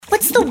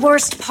What's the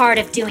worst part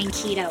of doing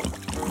keto?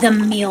 The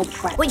meal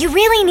prep. What you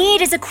really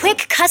need is a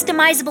quick,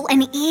 customizable,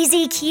 and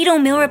easy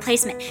keto meal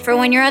replacement for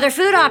when your other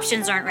food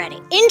options aren't ready.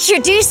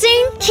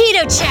 Introducing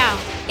Keto Chow.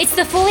 It's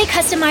the fully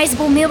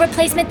customizable meal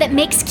replacement that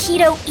makes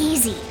keto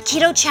easy.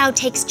 Keto Chow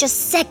takes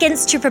just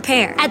seconds to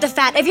prepare. Add the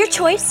fat of your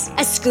choice,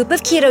 a scoop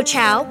of Keto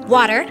Chow,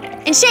 water,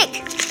 and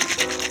shake.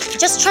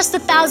 Just trust the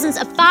thousands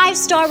of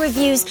 5-star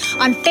reviews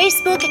on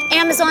Facebook,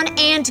 Amazon,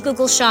 and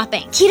Google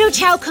Shopping. Keto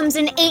Chow comes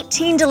in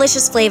 18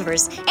 delicious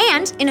flavors.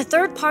 And in a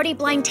third-party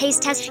blind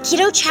taste test,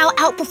 Keto Chow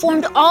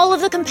outperformed all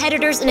of the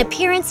competitors in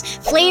appearance,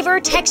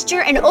 flavor,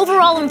 texture, and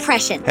overall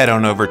impression. Head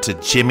on over to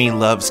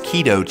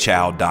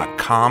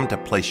jimmylovesketochow.com to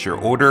place your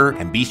order,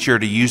 and be sure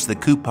to use the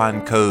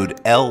coupon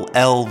code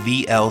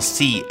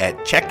LLVLC at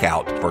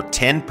checkout for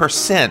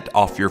 10%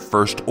 off your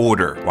first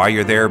order. While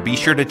you're there, be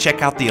sure to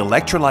check out the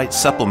electrolyte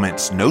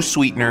supplements. No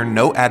sweetener,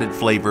 no added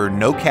flavor,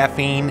 no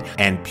caffeine,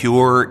 and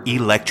pure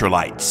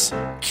electrolytes.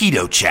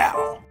 Keto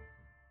Chow.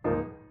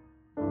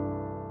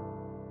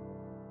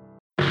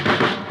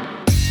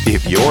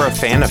 If you're a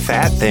fan of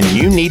fat, then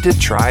you need to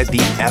try the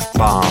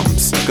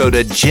F-Bombs. Go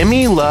to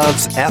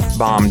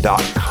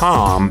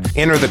jimmylovesfbomb.com,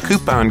 enter the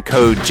coupon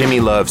code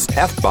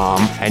jimmylovesfbomb,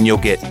 and you'll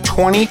get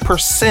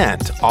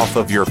 20% off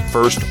of your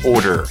first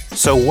order.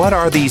 So what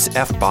are these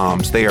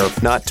F-Bombs? They are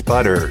nut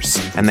butters,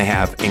 and they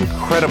have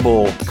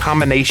incredible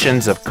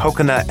combinations of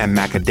coconut and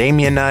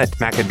macadamia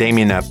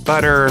nut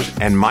butter,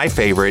 and my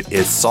favorite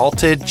is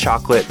salted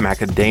chocolate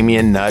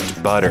macadamia nut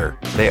butter.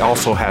 They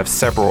also have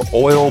several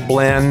oil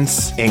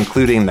blends,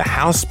 including the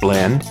house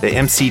blend, the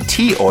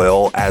MCT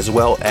oil, as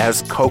well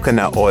as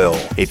coconut oil.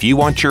 If you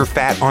want your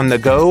fat on the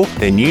go,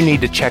 then you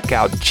need to check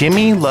out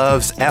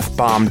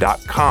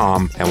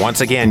jimmylovesfbomb.com. And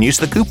once again, use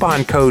the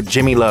coupon code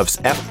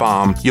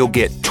jimmylovesfbomb. You'll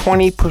get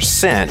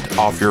 20%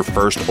 off your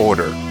first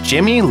order.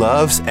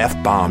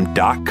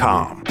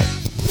 jimmylovesfbomb.com.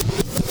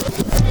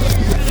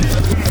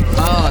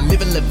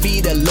 Living la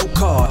vida low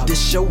carb. This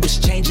show is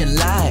changing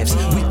lives.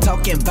 We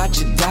talking about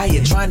your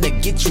diet, trying to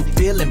get you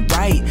feeling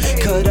right.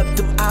 Cut up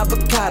them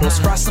avocados,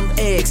 fry some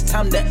eggs.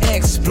 Time to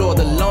explore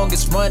the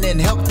longest running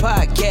health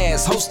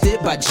podcast,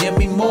 hosted by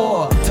Jimmy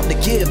Moore. Time to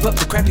give up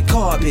the crappy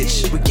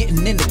garbage. We're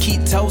getting into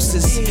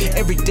ketosis.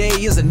 Every day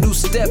is a new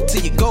step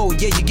to your goal.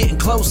 Yeah, you're getting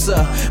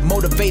closer,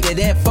 motivated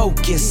and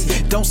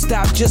focused. Don't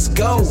stop, just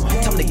go.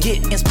 Time to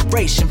get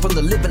inspiration from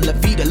the Living La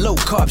Vida Low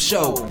Carb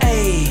Show.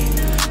 Hey,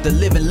 the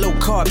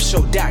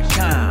livinglowcarbshow.com.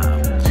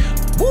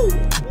 Woo!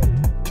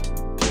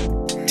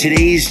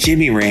 Today's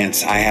Jimmy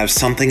Rants, I have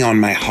something on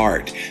my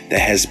heart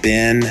that has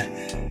been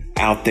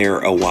out there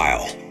a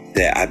while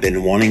that I've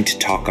been wanting to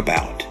talk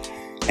about.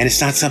 And it's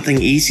not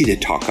something easy to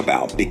talk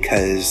about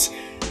because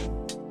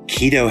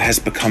keto has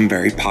become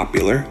very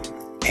popular.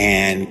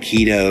 And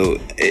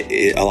keto,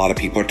 a lot of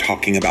people are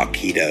talking about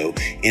keto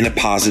in a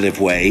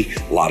positive way,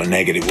 a lot of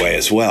negative way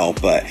as well,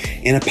 but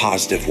in a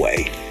positive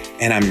way.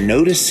 And I'm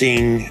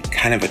noticing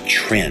kind of a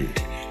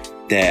trend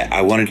that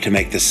I wanted to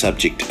make the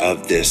subject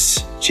of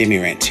this Jimmy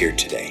Rants here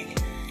today.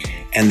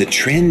 And the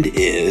trend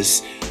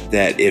is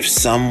that if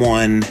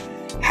someone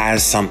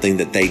has something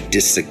that they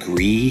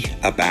disagree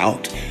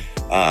about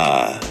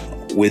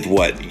with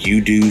what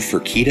you do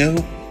for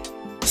keto,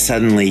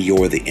 suddenly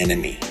you're the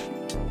enemy.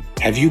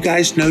 Have you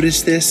guys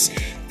noticed this?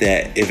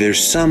 That if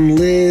there's some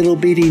little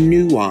bitty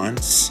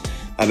nuance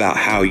about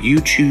how you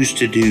choose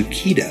to do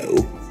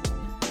keto,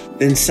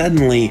 then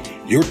suddenly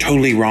you're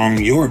totally wrong,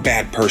 you're a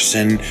bad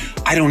person,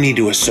 I don't need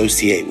to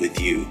associate with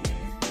you.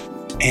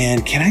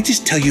 And can I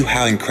just tell you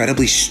how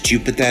incredibly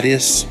stupid that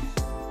is?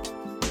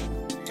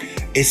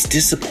 It's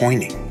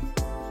disappointing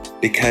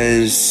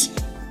because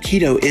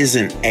keto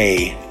isn't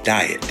a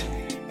diet.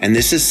 And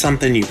this is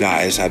something, you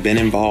guys, I've been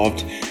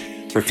involved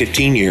for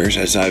 15 years,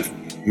 as I've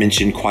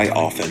mentioned quite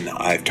often.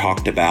 I've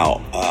talked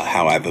about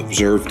how I've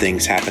observed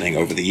things happening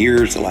over the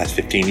years, the last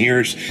 15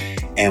 years.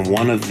 And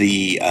one of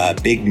the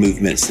big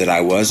movements that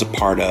I was a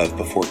part of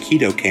before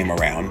keto came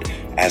around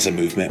as a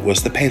movement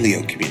was the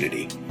paleo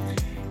community.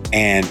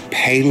 And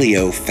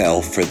paleo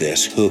fell for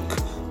this hook,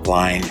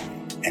 line,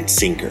 and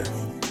sinker.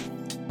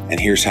 And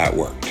here's how it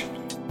worked.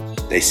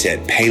 They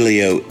said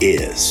paleo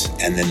is,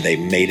 and then they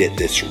made it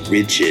this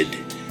rigid,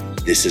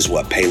 this is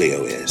what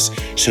paleo is.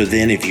 So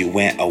then if you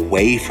went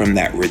away from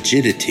that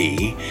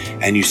rigidity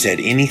and you said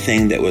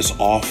anything that was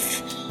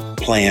off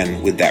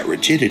plan with that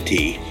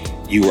rigidity,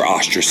 you were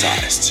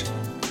ostracized.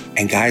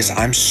 And guys,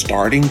 I'm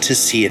starting to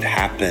see it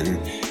happen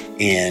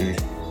in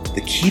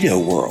the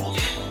keto world.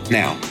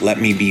 Now, let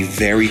me be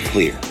very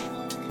clear.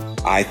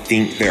 I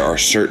think there are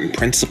certain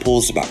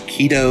principles about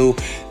keto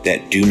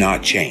that do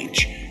not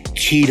change.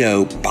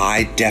 Keto,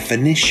 by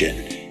definition,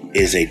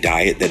 is a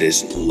diet that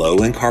is low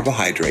in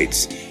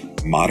carbohydrates,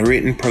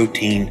 moderate in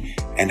protein,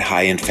 and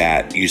high in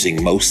fat,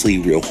 using mostly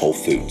real whole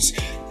foods.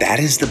 That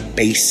is the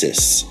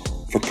basis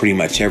for pretty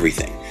much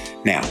everything.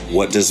 Now,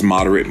 what does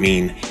moderate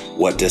mean?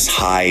 What does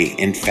high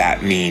in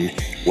fat mean?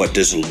 What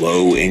does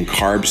low in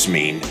carbs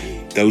mean?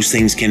 Those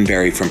things can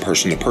vary from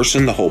person to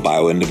person, the whole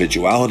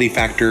bioindividuality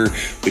factor,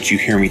 which you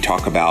hear me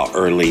talk about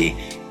early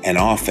and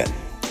often.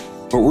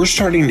 But we're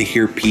starting to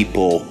hear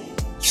people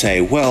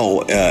say,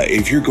 well,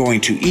 if you're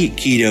going to eat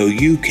keto,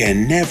 you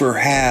can never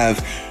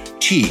have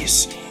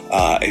cheese.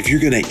 If you're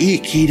going to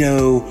eat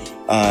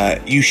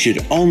keto, you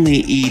should only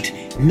eat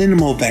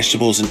minimal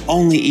vegetables and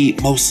only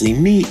eat mostly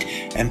meat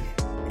and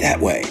that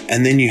way.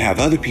 And then you have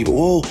other people,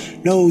 well,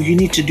 no, you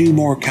need to do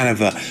more kind of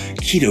a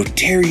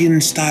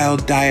ketotarian style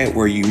diet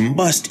where you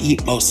must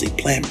eat mostly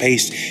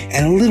plant-based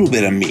and a little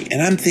bit of meat.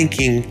 And I'm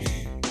thinking,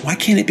 why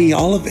can't it be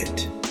all of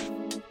it?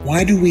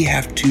 Why do we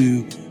have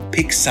to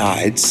pick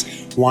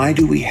sides? Why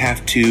do we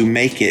have to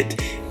make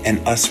it an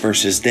us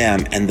versus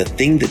them? And the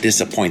thing that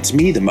disappoints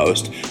me the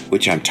most,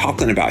 which I'm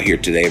talking about here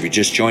today, if you're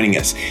just joining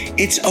us,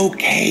 it's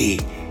okay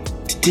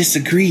to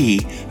disagree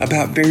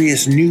about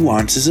various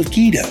nuances of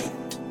keto.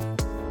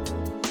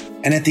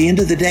 And at the end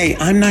of the day,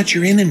 I'm not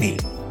your enemy.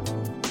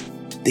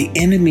 The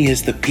enemy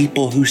is the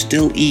people who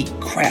still eat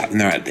crap.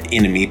 And they're not the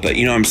enemy, but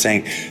you know what I'm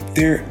saying?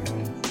 They're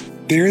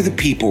the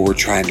people we're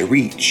trying to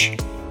reach.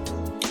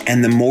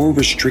 And the more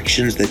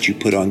restrictions that you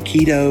put on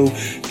keto,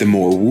 the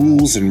more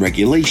rules and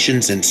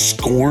regulations and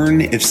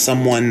scorn if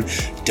someone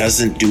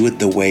doesn't do it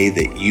the way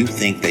that you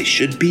think they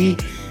should be,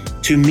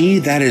 to me,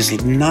 that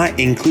is not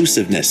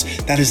inclusiveness.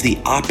 That is the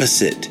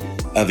opposite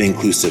of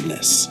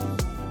inclusiveness.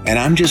 And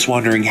I'm just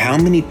wondering how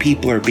many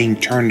people are being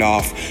turned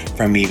off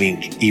from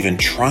even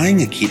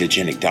trying a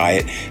ketogenic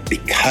diet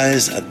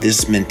because of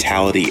this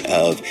mentality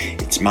of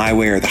it's my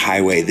way or the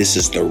highway. This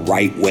is the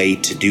right way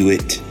to do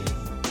it.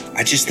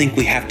 I just think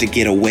we have to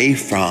get away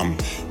from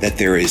that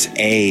there is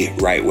a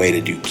right way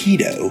to do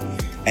keto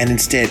and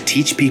instead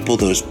teach people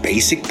those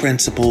basic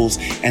principles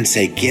and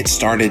say, get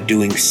started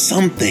doing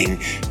something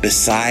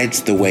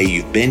besides the way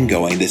you've been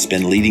going that's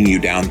been leading you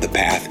down the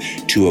path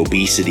to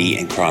obesity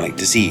and chronic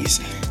disease.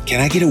 Can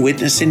I get a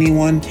witness,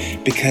 anyone?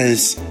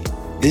 Because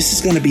this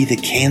is going to be the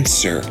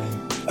cancer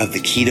of the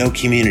keto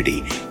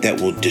community that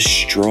will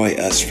destroy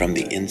us from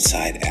the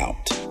inside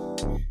out.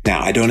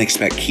 Now, I don't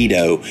expect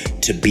keto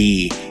to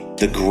be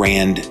the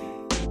grand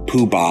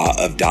poobah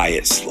of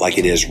diets like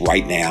it is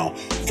right now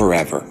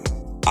forever.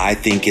 I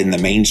think in the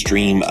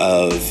mainstream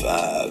of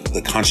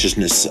the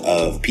consciousness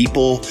of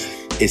people,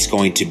 it's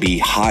going to be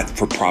hot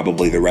for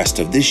probably the rest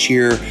of this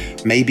year,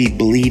 maybe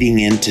bleeding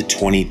into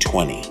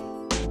 2020.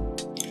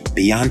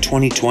 Beyond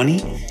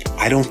 2020,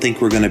 I don't think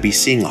we're going to be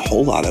seeing a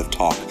whole lot of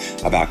talk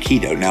about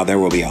keto. Now, there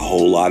will be a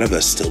whole lot of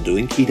us still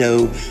doing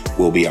keto.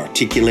 We'll be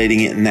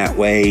articulating it in that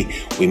way.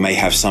 We may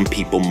have some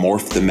people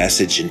morph the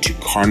message into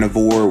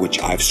carnivore,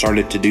 which I've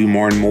started to do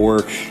more and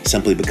more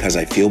simply because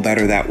I feel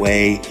better that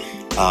way.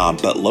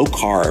 But low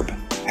carb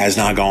has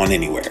not gone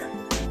anywhere.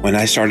 When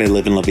I started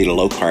Living La Vida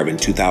Low Carb in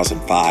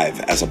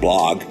 2005 as a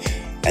blog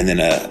and then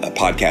a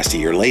podcast a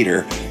year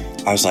later,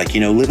 I was like,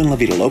 Living La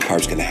Vida Low Carb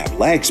is going to have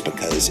legs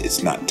because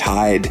it's not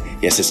tied.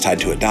 Yes, it's tied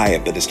to a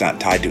diet, but it's not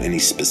tied to any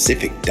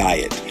specific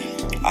diet.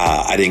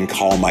 I didn't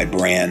call my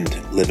brand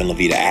Living La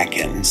Vida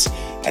Atkins.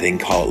 I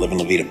didn't call it Living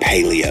La Vida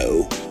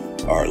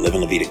Paleo or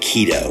Living La Vida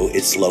Keto.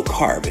 It's low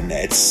carb. And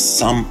at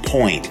some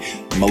point,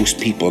 most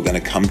people are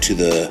going to come to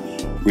the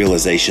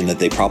realization that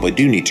they probably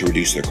do need to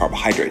reduce their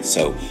carbohydrates.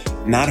 So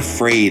not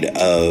afraid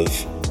of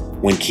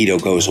when keto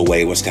goes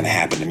away, what's going to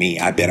happen to me.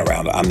 I've been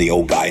around. I'm the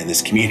old guy in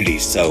this community.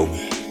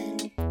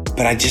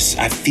 But I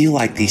feel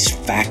like these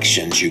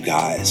factions, you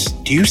guys,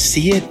 do you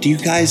see it? Do you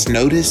guys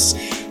notice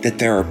that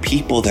there are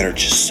people that are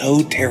just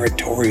so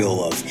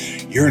territorial of,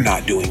 you're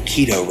not doing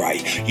keto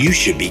right. You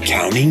should be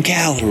counting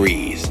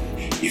calories.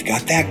 You've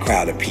got that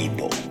crowd of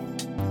people.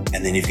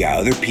 And then you've got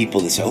other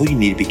people that say, oh, you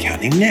need to be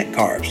counting net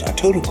carbs, not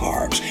total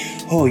carbs.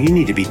 Oh, you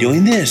need to be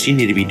doing this. You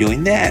need to be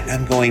doing that. And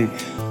I'm going,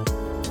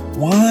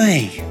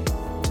 why?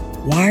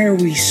 Why are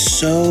we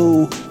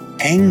so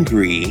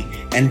angry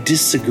and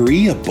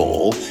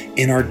disagreeable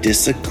in our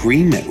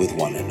disagreement with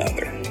one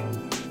another?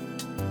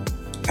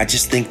 I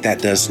just think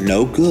that does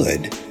no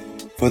good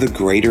for the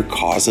greater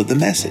cause of the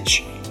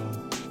message.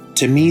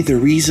 To me, the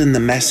reason the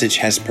message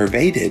has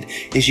pervaded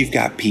is you've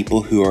got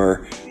people who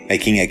are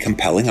making a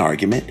compelling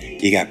argument.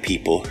 You got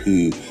people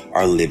who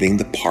are living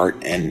the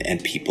part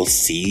and people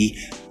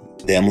see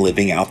them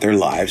living out their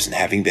lives and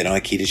having been on a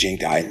ketogenic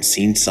diet and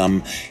seen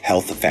some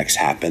health effects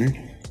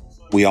happen.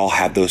 We all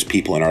have those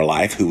people in our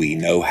life who we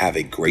know have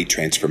a great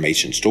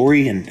transformation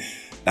story, and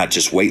not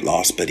just weight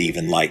loss, but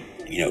even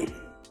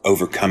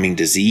overcoming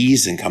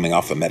disease and coming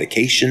off of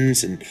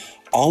medications and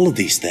all of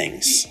these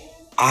things.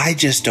 I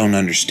just don't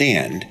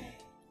understand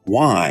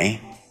why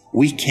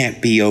we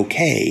can't be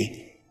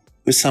okay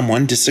with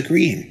someone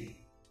disagreeing.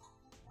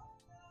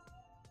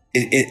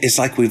 It's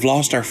like we've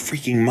lost our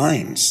freaking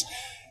minds.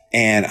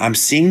 And I'm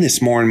seeing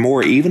this more and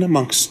more, even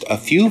amongst a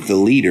few of the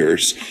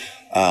leaders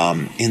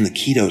in the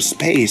keto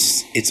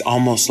space. It's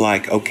almost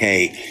like,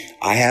 okay,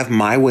 I have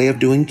my way of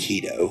doing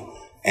keto.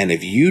 And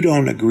if you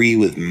don't agree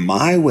with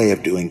my way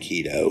of doing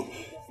keto,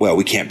 well,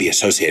 we can't be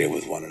associated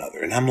with one another.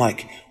 And I'm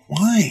like,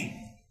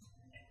 why?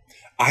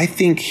 I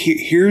think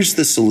here's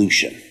the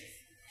solution.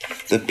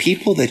 The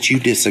people that you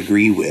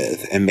disagree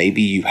with, and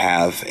maybe you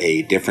have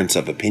a difference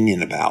of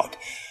opinion about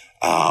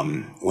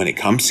when it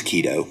comes to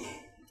keto,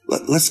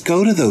 let's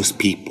go to those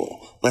people.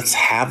 Let's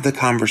have the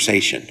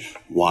conversation.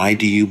 Why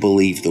do you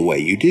believe the way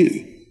you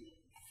do?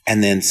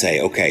 And then say,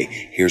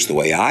 okay, here's the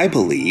way I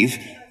believe.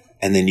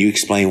 And then you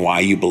explain why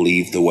you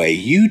believe the way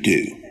you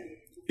do.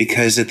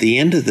 Because at the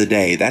end of the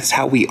day, that's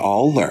how we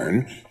all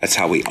learn. That's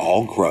how we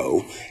all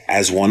grow.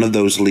 As one of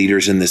those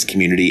leaders in this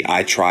community,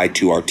 I try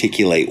to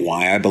articulate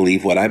why I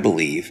believe what I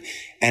believe.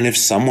 And if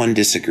someone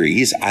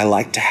disagrees, I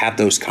like to have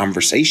those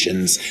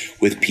conversations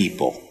with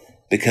people.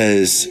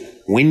 Because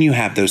when you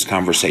have those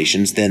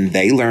conversations, then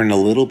they learn a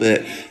little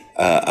bit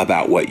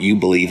about what you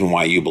believe and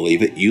why you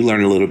believe it. You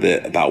learn a little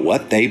bit about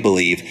what they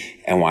believe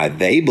and why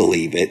they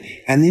believe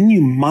it. And then you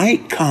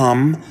might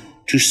come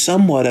to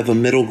somewhat of a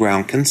middle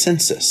ground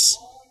consensus.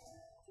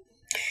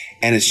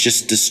 And it's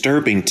just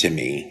disturbing to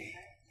me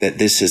that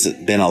this has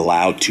been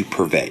allowed to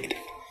pervade.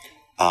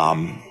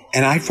 And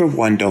I, for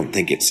one, don't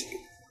think it's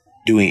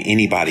doing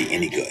anybody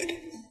any good.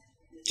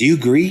 Do you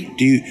agree?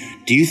 Do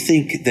you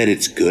think that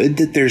it's good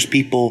that there's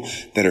people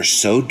that are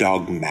so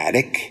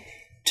dogmatic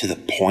to the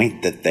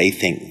point that they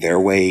think their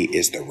way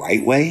is the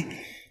right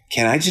way?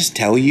 Can I just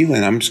tell you,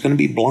 and I'm just going to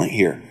be blunt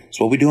here, it's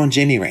what we do on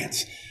Jenny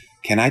Rants.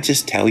 Can I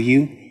just tell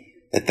you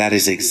that that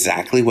is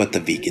exactly what the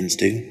vegans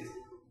do?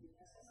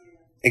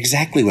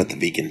 Exactly what the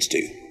vegans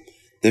do.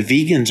 The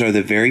vegans are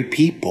the very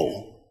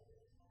people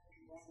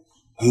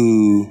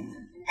who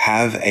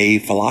have a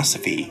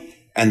philosophy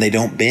and they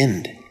don't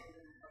bend.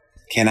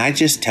 Can I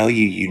just tell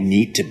you, you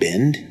need to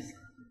bend?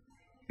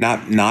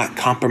 Not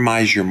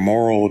compromise your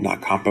moral,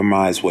 not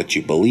compromise what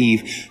you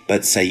believe,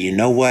 but say, you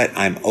know what?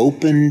 I'm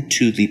open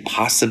to the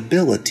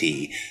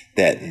possibility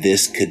that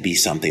this could be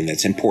something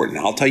that's important.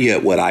 I'll tell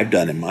you what I've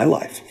done in my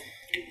life.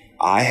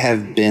 I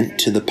have bent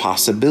to the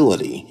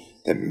possibility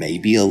that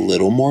maybe a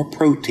little more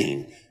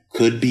protein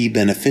could be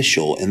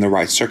beneficial in the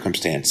right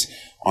circumstance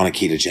on a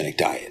ketogenic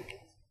diet,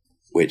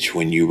 which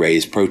when you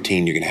raise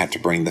protein, you're going to have to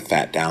bring the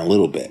fat down a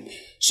little bit.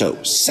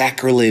 So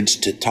sacrilege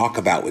to talk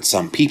about with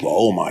some people.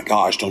 Oh my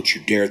gosh, don't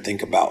you dare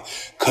think about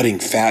cutting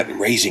fat and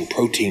raising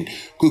protein,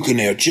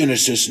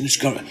 gluconeogenesis, and it's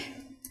gonna.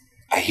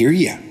 I hear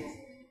you.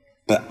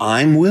 But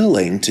I'm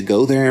willing to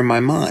go there in my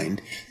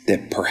mind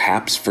that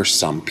perhaps for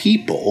some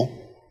people,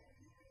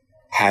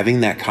 having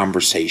that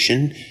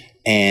conversation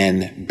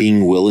and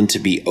being willing to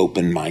be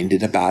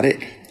open-minded about it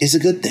is a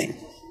good thing.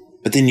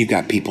 But then you've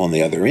got people on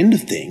the other end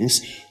of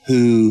things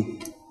who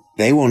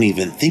they won't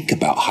even think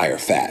about higher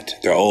fat.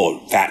 They're,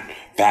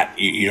 fat,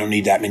 you don't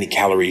need that many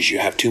calories. You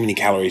have too many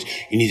calories.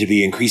 You need to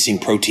be increasing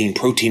protein.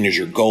 Protein is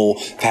your goal.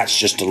 Fat's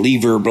just a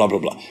lever, blah, blah,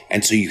 blah.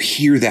 And so you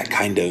hear that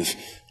kind of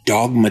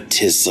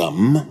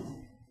dogmatism.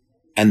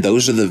 And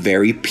those are the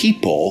very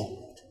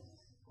people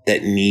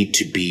that need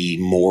to be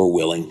more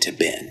willing to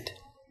bend.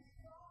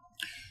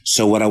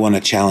 So what I want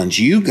to challenge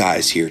you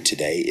guys here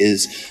today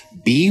is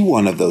be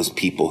one of those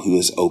people who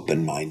is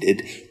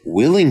open-minded,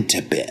 willing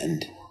to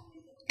bend,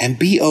 and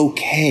be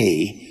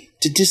okay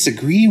to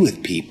disagree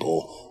with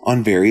people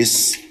on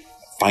various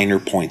finer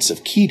points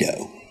of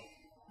keto.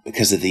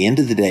 Because at the end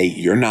of the day,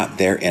 you're not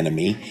their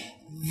enemy.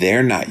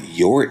 They're not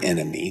your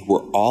enemy.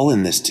 We're all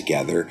in this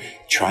together,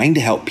 trying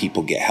to help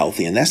people get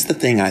healthy. And that's the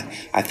thing I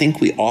think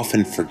we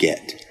often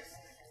forget.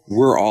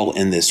 We're all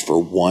in this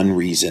for one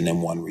reason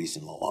and one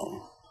reason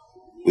alone.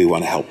 We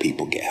want to help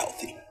people get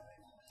healthy.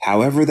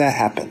 However that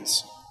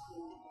happens.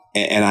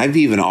 And I've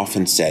even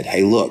often said,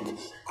 hey, look,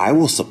 I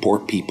will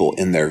support people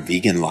in their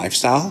vegan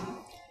lifestyle.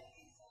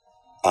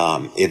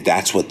 If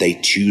that's what they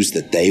choose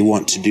that they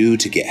want to do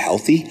to get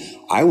healthy,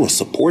 I will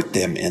support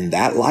them in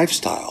that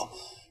lifestyle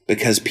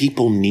because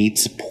people need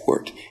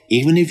support,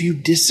 even if you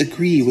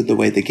disagree with the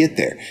way they get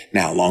there.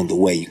 Now, along the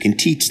way, you can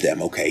teach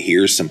them, okay,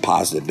 here's some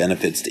positive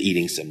benefits to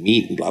eating some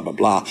meat and blah, blah,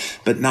 blah,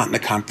 but not in a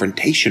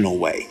confrontational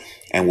way.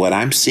 And what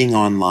I'm seeing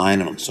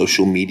online and on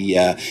social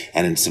media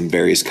and in some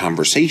various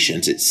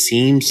conversations, it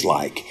seems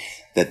like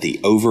that the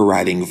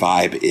overriding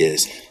vibe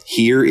is,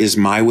 here is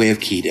my way of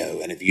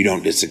keto, and if you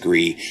don't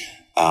disagree,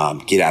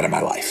 get out of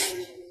my life.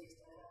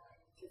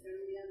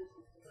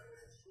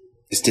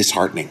 It's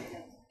disheartening.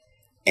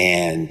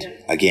 And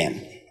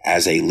again,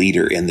 as a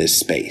leader in this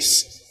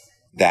space,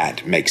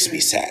 that makes me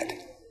sad.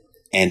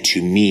 And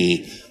to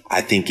me, I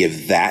think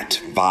if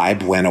that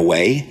vibe went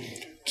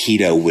away,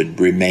 keto would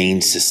remain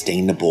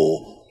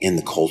sustainable in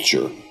the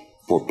culture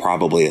for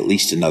probably at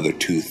least another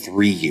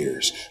 2-3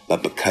 years.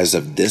 But because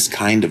of this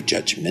kind of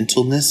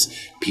judgmentalness,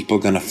 people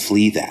are going to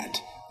flee that.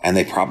 And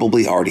they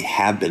probably already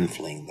have been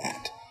fleeing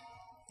that.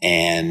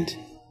 And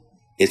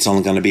it's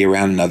only going to be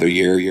around another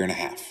year and a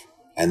half.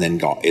 And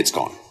then it's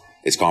gone.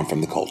 It's gone from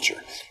the culture.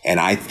 And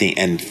I think,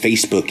 and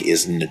Facebook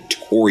is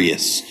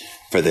notorious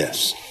for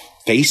this.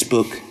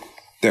 Facebook,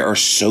 there are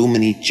so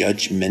many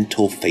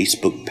judgmental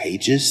Facebook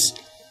pages.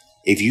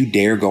 If you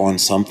dare go on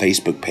some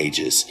Facebook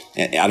pages,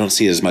 and I don't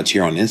see it as much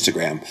here on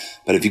Instagram,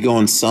 but if you go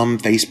on some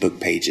Facebook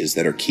pages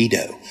that are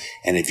keto,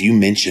 and if you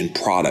mention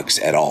products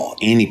at all,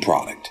 any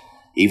product,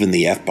 even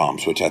the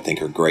F-bombs, which I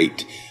think are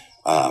great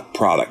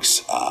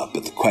products,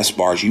 but the Quest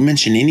bars, you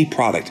mention any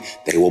product,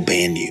 they will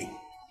ban you.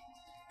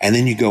 And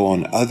then you go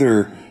on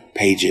other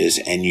pages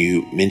and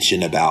you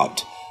mention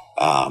about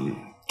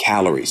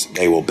calories,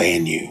 they will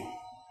ban you.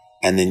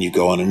 And then you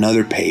go on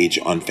another page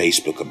on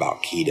Facebook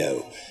about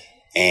keto,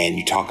 and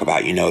you talk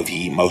about, if you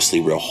eat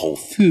mostly real whole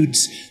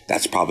foods,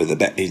 that's probably the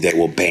best, they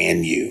will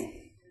ban you.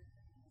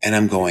 And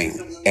I'm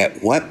going,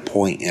 at what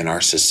point in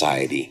our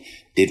society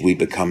did we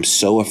become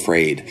so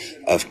afraid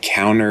of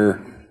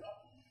counter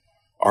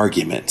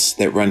arguments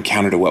that run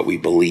counter to what we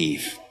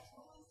believe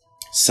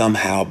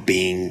somehow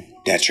being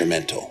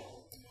detrimental?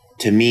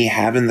 To me,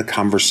 having the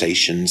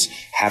conversations,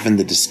 having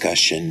the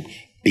discussion,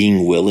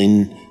 being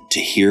willing to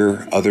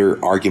hear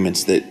other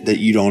arguments that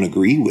you don't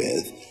agree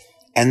with,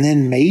 and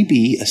then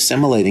maybe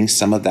assimilating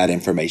some of that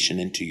information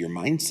into your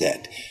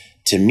mindset.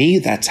 To me,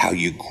 that's how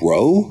you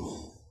grow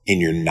in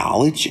your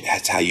knowledge.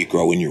 That's how you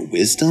grow in your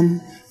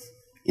wisdom.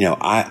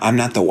 I'm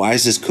not the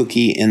wisest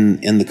cookie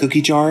in the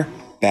cookie jar.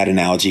 Bad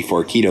analogy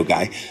for a keto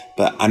guy,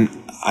 but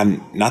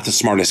I'm not the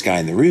smartest guy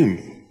in the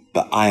room,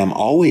 but I am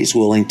always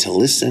willing to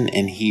listen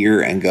and hear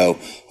and go,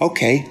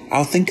 okay,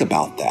 I'll think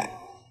about that.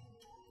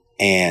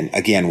 And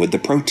again, with the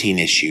protein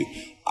issue,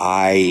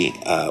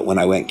 when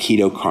I went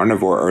keto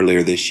carnivore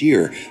earlier this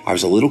year, I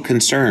was a little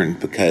concerned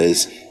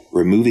because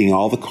removing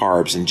all the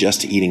carbs and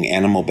just eating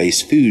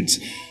animal-based foods,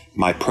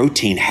 my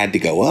protein had to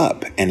go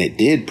up, and it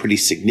did pretty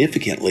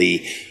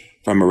significantly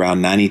from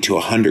around 90 to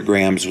 100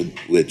 grams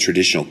with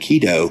traditional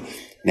keto.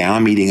 Now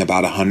I'm eating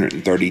about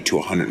 130 to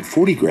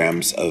 140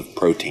 grams of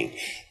protein.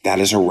 That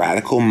is a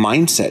radical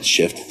mindset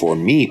shift for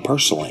me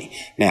personally.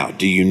 Now,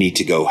 do you need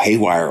to go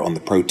haywire on the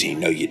protein?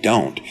 No, you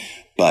don't.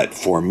 But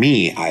for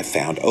me, I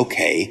found,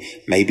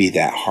 okay, maybe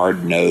that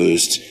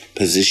hard-nosed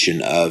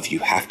position of you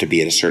have to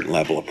be at a certain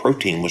level of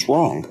protein was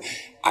wrong.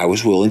 I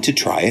was willing to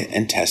try it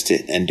and test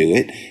it and do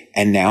it.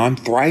 And now I'm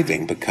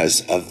thriving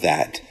because of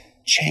that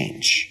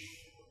change.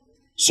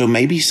 So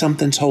maybe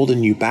something's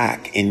holding you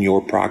back in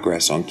your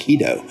progress on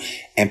keto.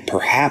 And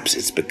perhaps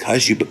it's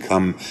because you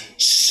become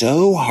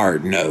so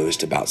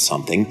hard-nosed about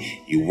something,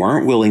 you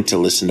weren't willing to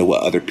listen to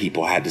what other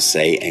people had to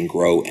say and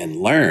grow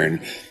and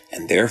learn.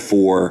 And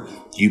therefore,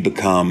 you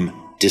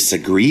become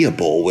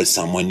disagreeable with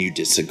someone you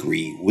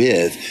disagree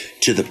with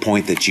to the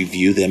point that you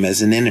view them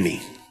as an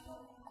enemy.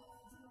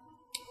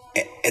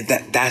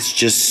 That's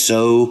just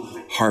so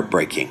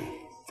heartbreaking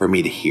for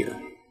me to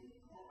hear.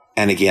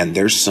 And again,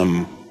 there's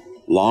some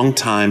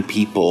longtime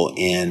people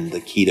in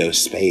the keto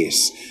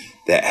space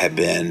that have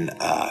been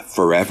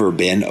forever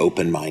been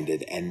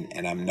open-minded.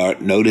 And I'm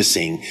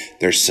noticing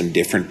there's some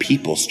different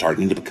people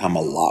starting to become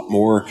a lot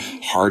more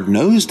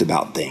hard-nosed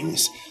about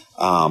things.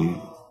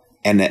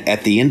 And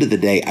at the end of the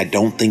day, I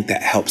don't think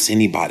that helps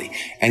anybody.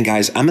 And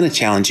guys, I'm going to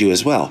challenge you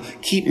as well.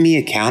 Keep me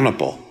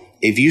accountable.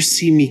 If you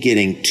see me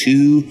getting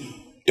too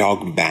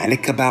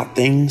dogmatic about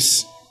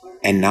things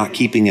and not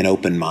keeping an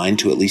open mind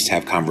to at least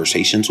have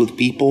conversations with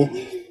people,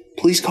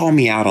 please call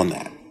me out on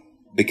that.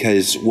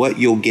 Because what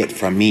you'll get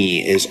from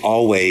me is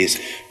always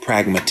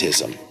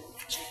pragmatism.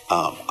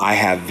 I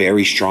have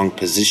very strong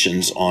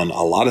positions on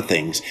a lot of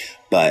things,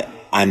 but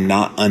I'm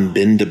not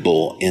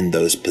unbendable in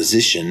those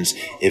positions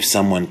if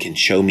someone can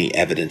show me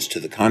evidence to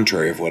the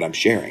contrary of what I'm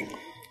sharing.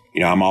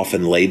 I'm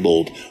often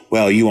labeled,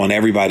 well, you want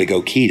everybody to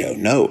go keto.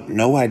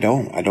 No, I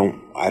don't.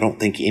 I don't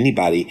think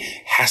anybody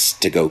has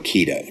to go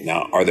keto.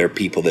 Now, are there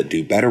people that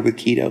do better with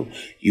keto?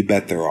 You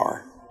bet there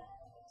are.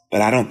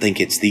 But I don't think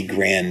it's the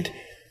grand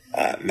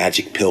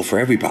magic pill for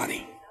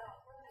everybody.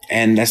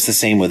 And that's the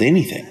same with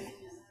anything.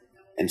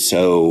 And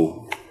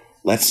so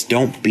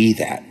don't be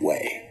that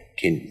way.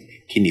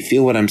 Can you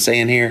feel what I'm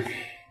saying here?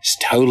 It's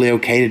totally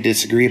okay to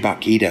disagree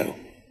about keto.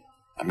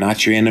 I'm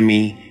not your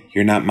enemy.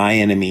 You're not my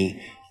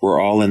enemy. We're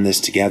all in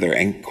this together.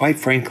 And quite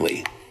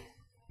frankly,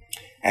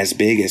 as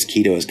big as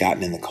keto has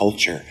gotten in the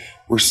culture,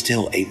 we're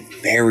still a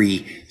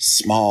very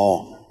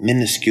small,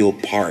 minuscule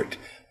part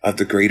of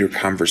the greater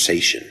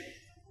conversation.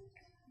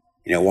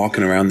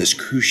 Walking around this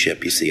cruise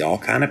ship, you see all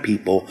kind of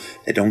people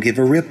that don't give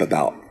a rip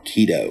about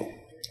keto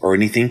or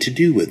anything to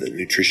do with a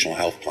nutritional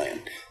health plan.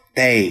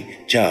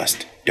 They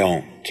just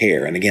don't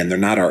care. And again, they're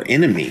not our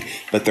enemy,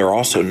 but they're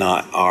also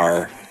not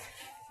our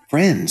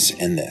friends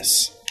in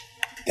this.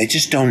 They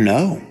just don't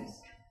know.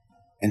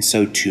 And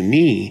so to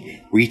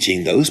me,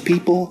 reaching those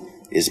people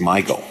is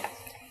my goal.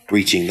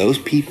 Reaching those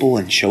people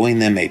and showing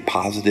them a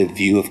positive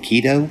view of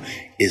keto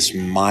is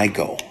my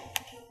goal.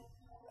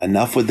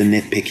 Enough with the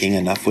nitpicking,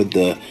 enough with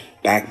the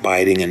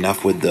backbiting,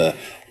 enough with the,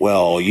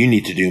 well, you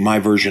need to do my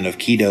version of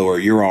keto or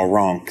you're all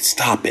wrong.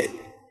 Stop it.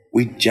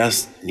 We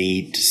just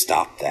need to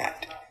stop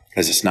that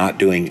because it's not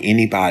doing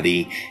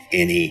anybody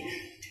any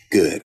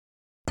good.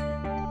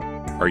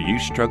 Are you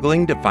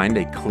struggling to find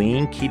a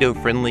clean,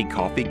 keto-friendly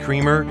coffee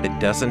creamer that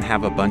doesn't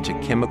have a bunch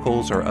of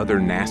chemicals or other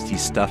nasty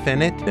stuff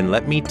in it? Then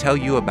let me tell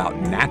you about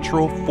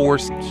Natural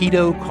Force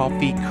Keto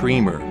Coffee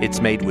Creamer. It's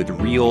made with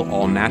real,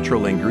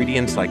 all-natural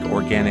ingredients like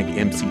organic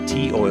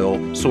MCT oil,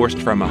 sourced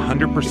from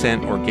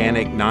 100%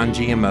 organic,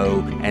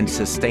 non-GMO, and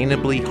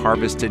sustainably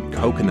harvested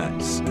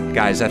coconuts.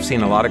 Guys, I've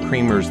seen a lot of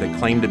creamers that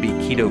claim to be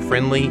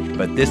keto-friendly,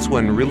 but this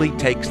one really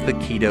takes the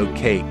keto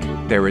cake.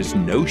 There is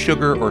no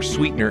sugar or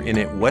sweetener in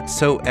it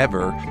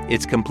whatsoever, flavor.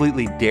 It's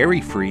completely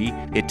dairy-free,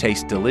 it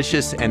tastes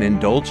delicious and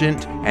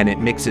indulgent, and it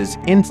mixes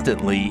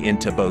instantly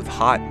into both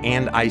hot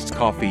and iced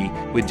coffee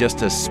with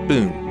just a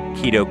spoon.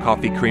 Keto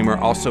Coffee Creamer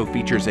also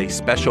features a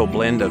special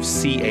blend of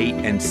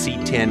C8 and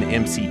C10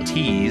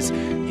 MCTs.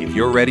 If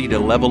you're ready to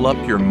level up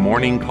your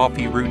morning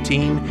coffee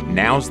routine,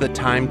 now's the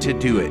time to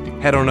do it.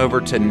 Head on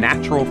over to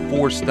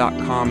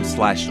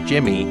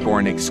naturalforce.com/Jimmy for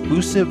an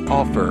exclusive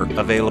offer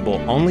available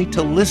only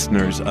to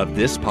listeners of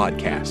this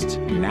podcast.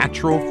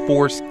 Natural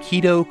Force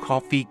Keto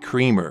Coffee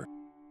Creamer.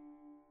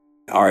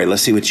 All right,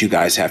 let's see what you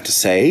guys have to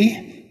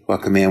say.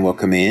 Welcome in,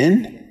 welcome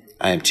in.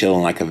 I am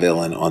chilling like a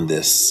villain on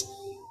this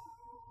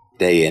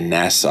day in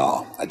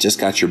Nassau. I just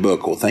got your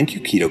book. Well, thank you,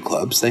 Keto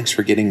Clubs. Thanks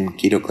for getting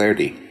Keto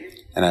Clarity.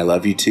 And I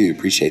love you too.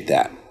 Appreciate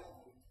that.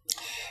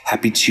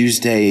 Happy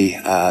Tuesday,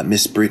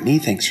 Miss Brittany.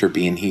 Thanks for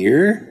being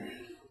here.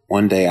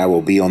 One day I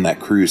will be on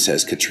that cruise,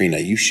 says Katrina.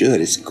 You should.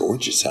 It's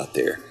gorgeous out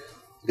there.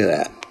 Look at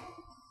that.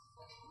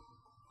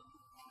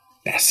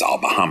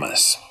 Nassau,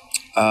 Bahamas.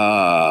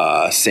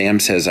 Sam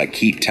says, I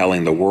keep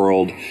telling the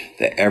world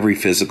that every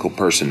physical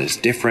person is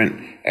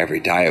different. Every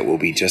diet will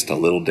be just a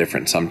little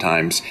different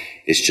sometimes.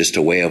 It's just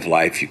a way of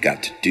life. You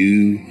got to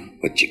do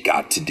what you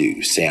got to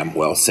do. Sam,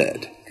 well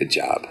said. Good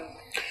job.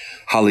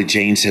 Holly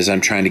Jane says, I'm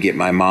trying to get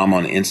my mom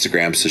on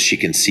Instagram so she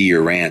can see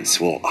your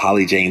rants. Well,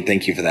 Holly Jane,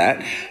 thank you for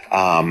that.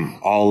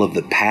 All of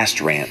the past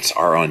rants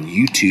are on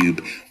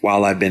YouTube.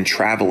 While I've been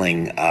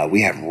traveling,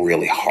 we have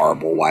really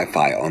horrible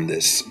Wi-Fi on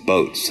this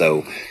boat.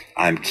 So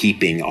I'm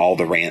keeping all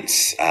the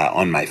rants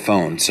on my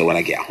phone. So when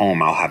I get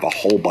home, I'll have a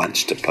whole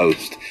bunch to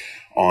post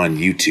on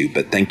YouTube.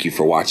 But thank you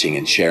for watching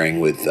and sharing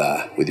with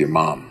your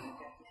mom.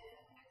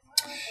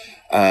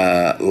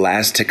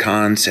 Laz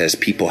Takan says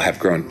people have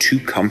grown too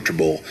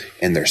comfortable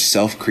in their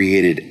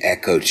self-created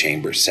echo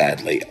chamber,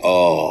 sadly.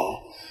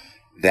 Oh,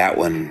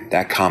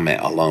 that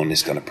comment alone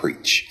is going to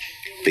preach,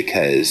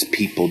 because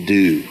people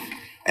do.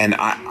 And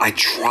I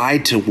try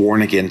to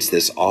warn against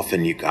this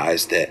often, you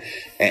guys, that,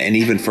 and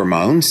even for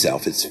my own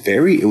self,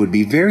 it would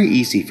be very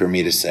easy for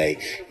me to say,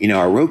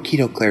 I wrote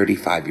Keto Clarity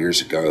 5 years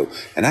ago,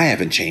 and I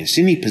haven't changed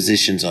any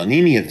positions on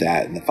any of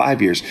that in the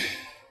 5 years.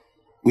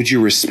 Would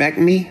you respect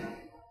me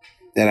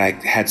that I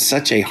had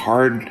such a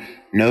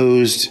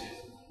hard-nosed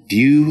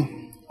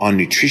view on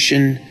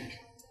nutrition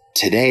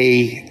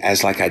today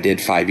as like I did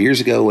 5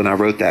 years ago when I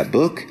wrote that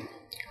book?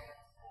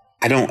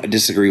 I don't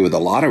disagree with a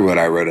lot of what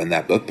I wrote in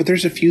that book, but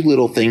there's a few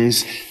little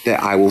things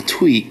that I will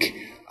tweak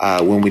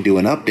when we do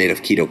an update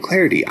of Keto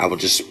Clarity. I will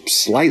just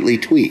slightly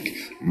tweak.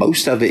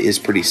 Most of it is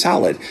pretty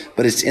solid,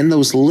 but it's in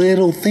those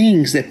little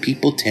things that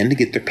people tend to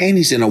get their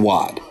panties in a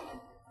wad,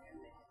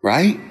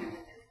 right?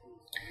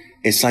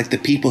 It's like the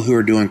people who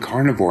are doing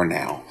carnivore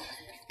now,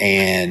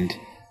 and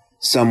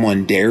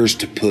someone dares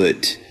to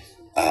put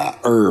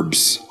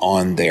herbs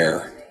on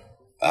their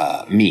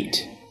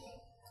meat.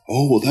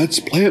 Oh, well, that's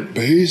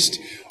plant-based.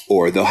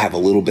 Or they'll have a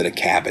little bit of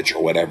cabbage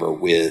or whatever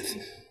with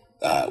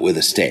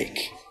a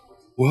steak.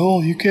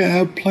 Well, you can't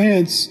have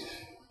plants.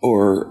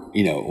 Or,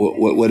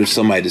 what if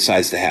somebody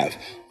decides to have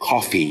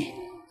coffee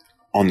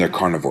on their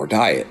carnivore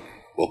diet?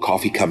 Well,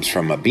 coffee comes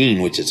from a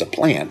bean, which is a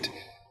plant.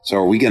 So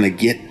are we going to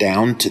get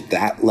down to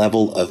that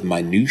level of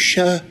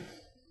minutia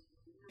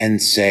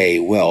and say,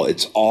 well,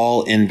 it's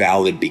all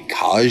invalid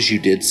because you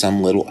did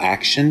some little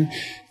action?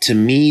 To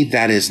me,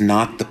 that is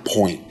not the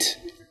point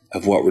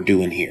of what we're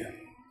doing here.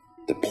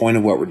 The point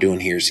of what we're doing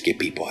here is to get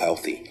people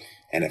healthy.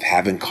 And if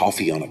having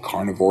coffee on a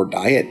carnivore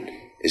diet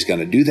is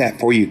going to do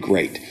that for you,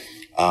 great.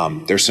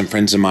 There's some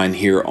friends of mine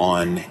here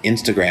on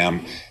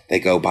Instagram. They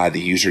go by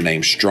the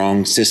username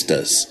Strong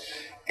Sistas.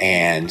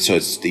 And so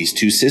it's these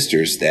two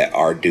sisters that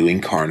are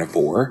doing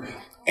carnivore,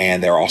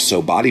 and they're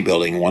also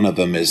bodybuilding. One of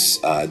them is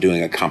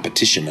doing a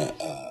competition,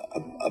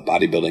 a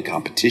bodybuilding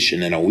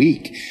competition in a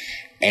week.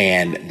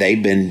 And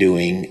they've been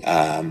doing,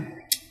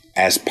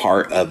 as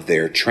part of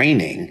their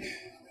training,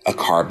 a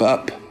carb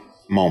up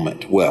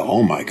moment. Well,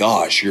 oh my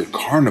gosh, you're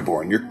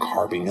carnivore and you're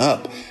carving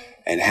up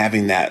and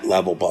having that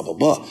level, blah, blah,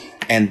 blah.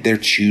 And they're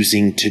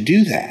choosing to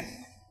do that.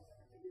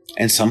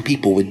 And some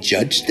people would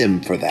judge them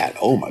for that.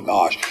 Oh my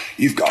gosh,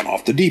 you've gone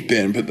off the deep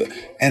end.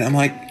 And I'm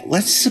like,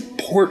 let's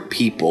support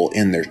people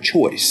in their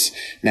choice.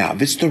 Now,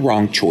 if it's the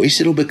wrong choice,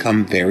 it'll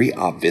become very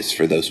obvious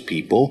for those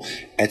people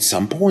at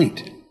some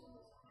point.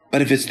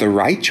 But if it's the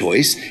right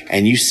choice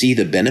and you see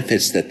the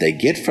benefits that they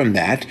get from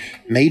that,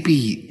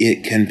 maybe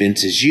it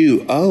convinces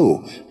you,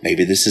 oh,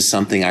 maybe this is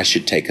something I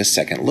should take a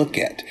second look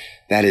at.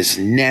 That is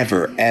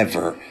never,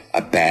 ever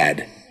a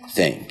bad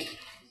thing.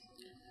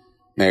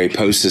 Mary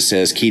Posta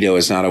says, keto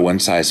is not a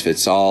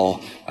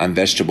one-size-fits-all. I'm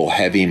vegetable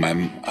heavy. My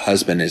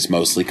husband is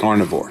mostly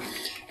carnivore.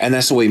 And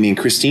that's the way me and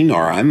Christine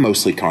are. I'm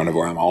mostly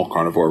carnivore. I'm all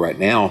carnivore right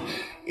now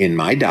in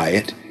my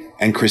diet.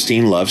 And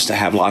Christine loves to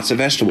have lots of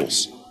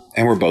vegetables.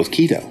 And we're both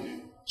keto.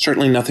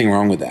 Certainly nothing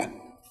wrong with that.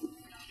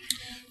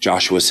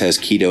 Joshua says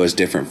keto is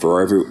different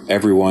for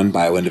everyone,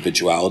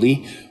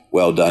 bioindividuality.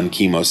 Well done,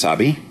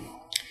 Kimosabi.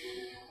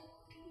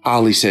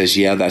 Ali says,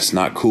 yeah, that's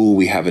not cool.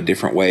 We have a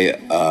different way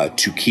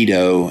to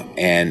keto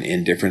and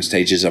in different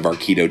stages of our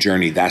keto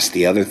journey. That's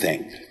the other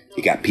thing.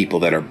 You got people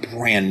that are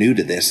brand new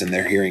to this, and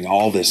they're hearing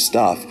all this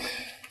stuff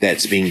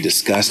that's being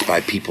discussed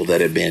by people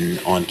that have been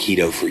on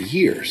keto for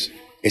years.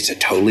 It's a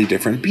totally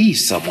different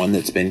beast. Someone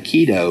that's been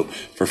keto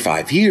for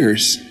 5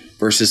 years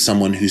versus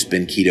someone who's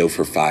been keto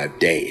for 5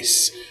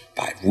 days,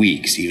 5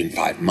 weeks, even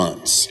 5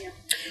 months.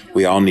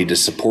 We all need to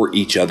support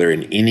each other,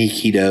 and any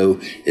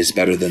keto is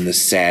better than the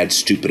sad,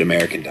 stupid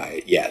American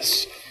diet.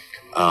 Yes.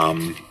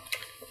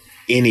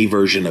 Any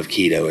version of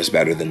keto is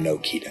better than no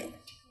keto.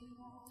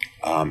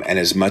 And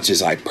as much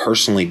as I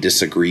personally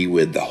disagree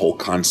with the whole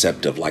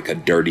concept of like a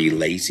dirty,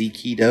 lazy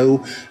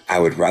keto, I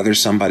would rather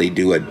somebody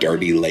do a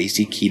dirty,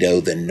 lazy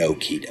keto than no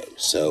keto.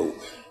 So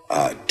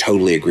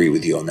totally agree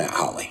with you on that,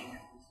 Holly.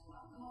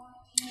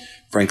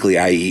 Frankly,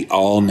 I eat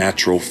all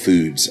natural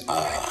foods,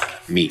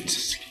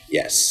 meats.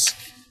 Yes.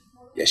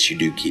 Yes, you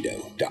do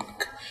keto,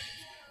 Doc.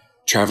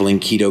 Traveling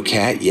keto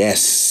cat.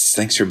 Yes.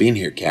 Thanks for being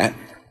here, cat.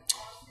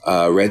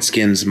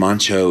 Redskins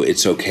Mancho,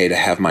 it's okay to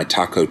have my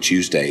Taco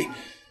Tuesday.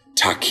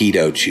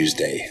 Taquito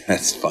Tuesday.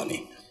 That's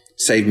funny.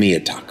 Save me a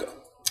taco.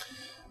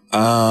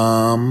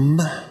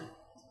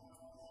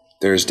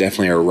 There's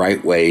definitely a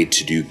right way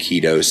to do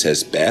keto,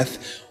 says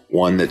Beth.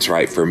 One that's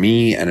right for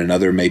me and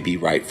another may be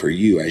right for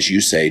you. As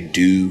you say,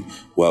 do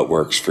what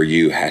works for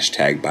you.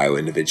 Hashtag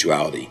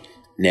bioindividuality.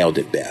 Nailed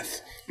it,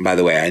 Beth. And by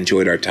the way, I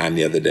enjoyed our time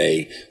the other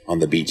day on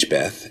the beach,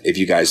 Beth. If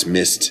you guys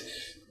missed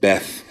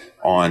Beth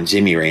on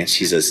Jimmy Ranch,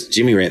 she's a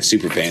Jimmy Ranch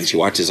super fan. She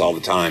watches all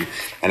the time.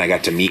 And I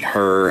got to meet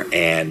her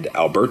and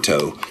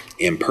Alberto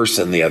in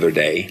person the other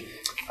day.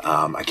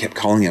 I kept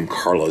calling him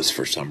Carlos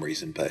for some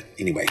reason. But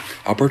anyway,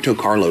 Alberto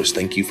Carlos,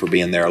 thank you for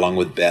being there along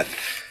with Beth.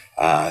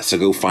 So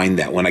go find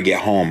that. When I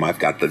get home, I've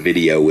got the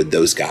video with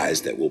those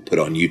guys that we'll put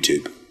on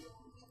YouTube.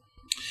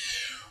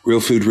 Real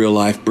food, real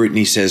life.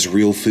 Brittany says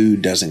real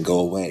food doesn't go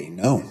away.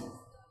 No,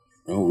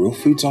 real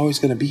food's always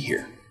going to be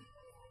here.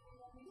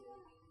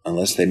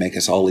 Unless they make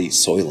us all eat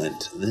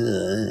Soylent.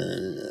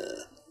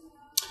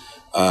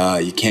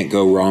 You can't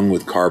go wrong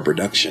with carb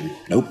reduction.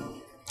 Nope.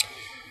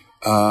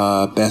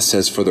 Beth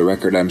says, for the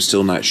record, I'm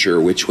still not sure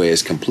which way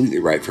is completely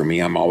right for me.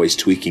 I'm always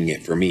tweaking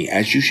it for me,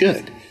 as you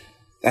should.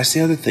 That's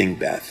the other thing,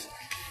 Beth.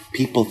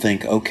 People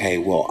think, okay,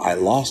 well, I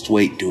lost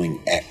weight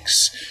doing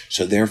X,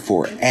 so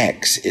therefore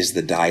X is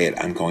the diet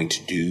I'm going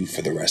to do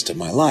for the rest of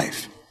my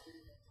life.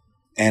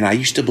 And I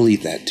used to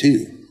believe that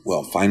too.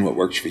 Well, find what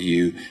works for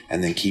you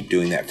and then keep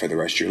doing that for the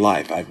rest of your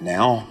life. I've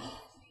now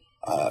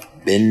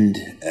bent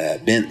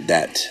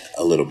that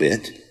a little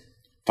bit.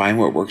 Find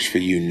what works for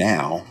you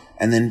now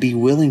and then be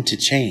willing to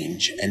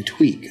change and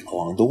tweak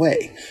along the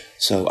way.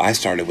 So I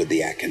started with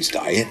the Atkins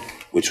diet,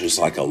 which was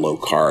like a low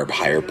carb,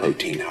 higher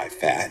protein, high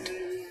fat.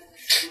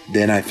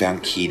 Then I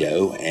found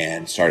keto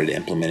and started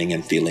implementing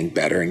and feeling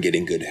better and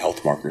getting good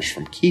health markers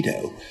from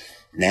keto.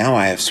 Now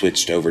I have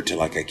switched over to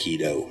like a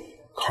keto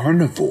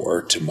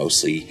carnivore to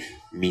mostly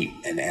meat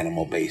and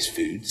animal-based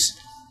foods.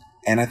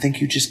 And I think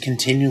you just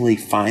continually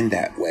find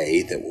that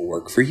way that will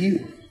work for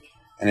you.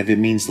 And if it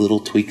means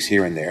little tweaks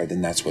here and there,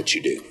 then that's what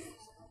you do.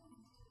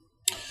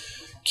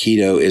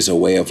 Keto is a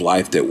way of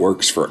life that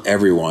works for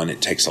everyone.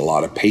 It takes a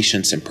lot of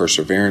patience and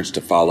perseverance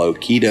to follow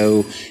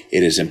keto.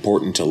 It is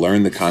important to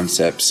learn the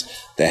concepts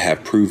that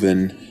have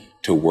proven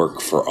to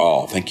work for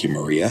all. Thank you,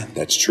 Maria.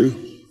 That's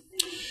true.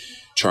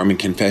 Charming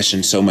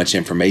confession, so much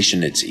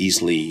information, it's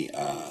easily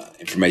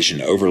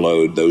information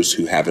overload those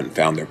who haven't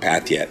found their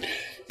path yet.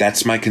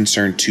 That's my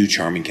concern too,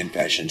 Charming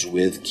Confessions.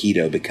 With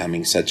keto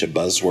becoming such a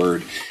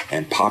buzzword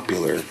and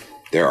popular,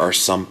 there are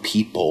some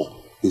people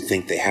who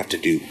think they have to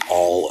do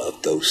all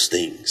of those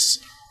things.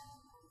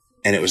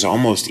 And it was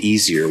almost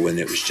easier when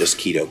it was just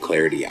Keto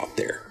Clarity out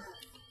there.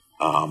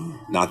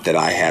 Not that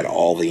I had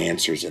all the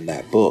answers in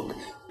that book,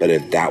 but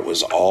if that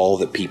was all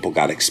that people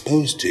got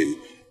exposed to,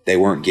 they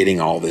weren't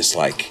getting all this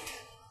like,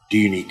 do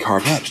you need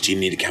carb ups? Do you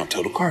need to count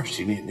total carbs?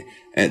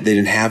 They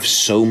didn't have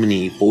so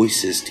many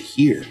voices to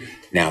hear.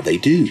 Now they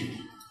do.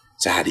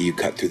 So how do you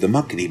cut through the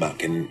muckety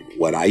muck? And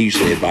what I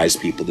usually advise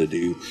people to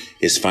do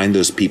is find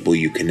those people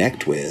you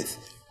connect with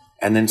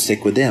and then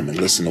stick with them and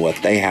listen to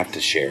what they have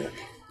to share.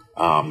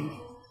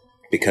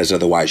 Because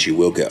otherwise you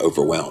will get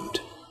overwhelmed.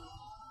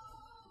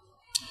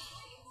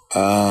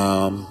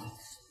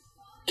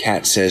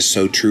 Kat says,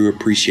 so true.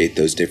 Appreciate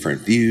those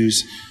different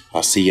views.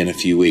 I'll see you in a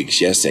few weeks.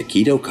 Yes, at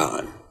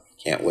KetoCon.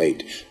 Can't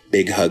wait.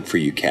 Big hug for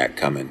you, Kat,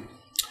 coming.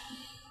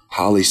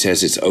 Holly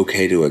says it's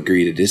okay to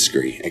agree to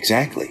disagree.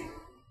 Exactly.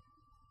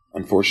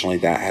 Unfortunately,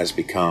 that has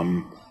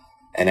become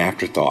an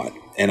afterthought.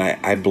 And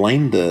I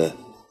blame the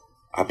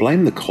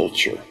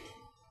culture.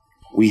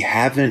 We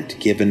haven't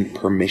given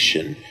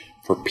permission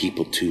for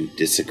people to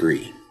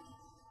disagree.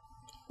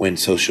 When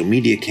social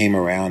media came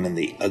around and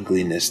the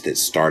ugliness that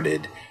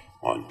started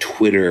on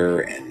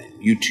Twitter and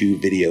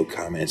YouTube video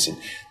comments, and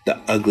the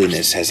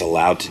ugliness has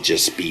allowed to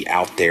just be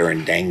out there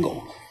and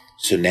dangle.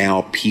 So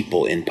now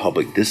people in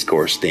public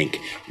discourse think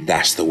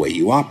that's the way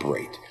you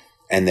operate,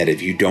 and that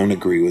if you don't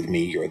agree with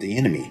me, you're the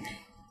enemy.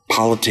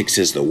 Politics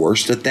is the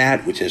worst at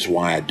that, which is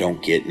why I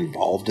don't get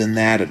involved in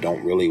that. I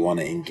don't really want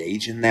to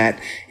engage in that.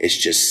 It's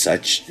just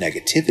such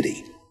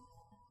negativity.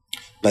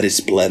 but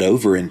it's bled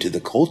over into the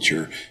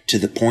culture to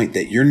the point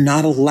that you're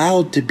not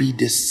allowed to be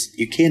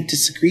you can't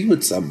disagree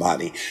with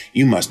somebody.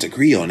 You must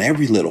agree on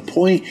every little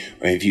point,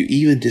 or if you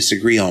even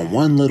disagree on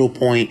one little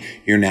point,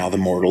 you're now the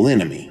mortal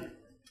enemy.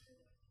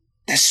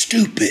 That's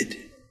stupid.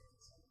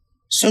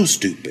 So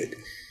stupid.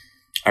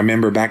 I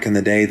remember back in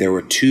the day, there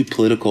were two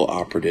political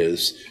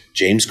operatives.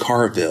 James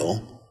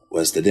Carville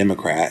was the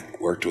Democrat,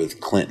 worked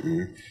with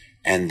Clinton,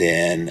 and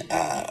then,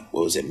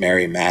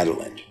 Mary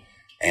Madeline.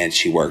 And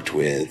she worked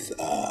with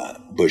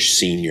Bush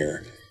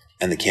Sr.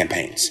 and the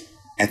campaigns.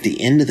 At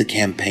the end of the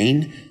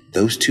campaign,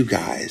 those two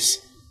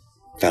guys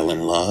fell in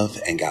love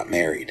and got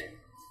married.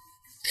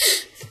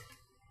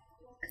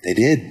 They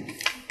did.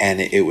 And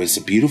it was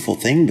a beautiful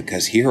thing,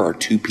 because here are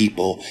two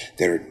people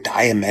that are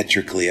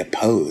diametrically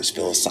opposed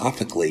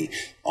philosophically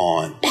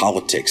on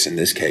politics in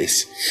this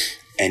case,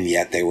 and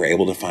yet they were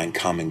able to find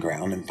common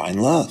ground and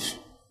find love.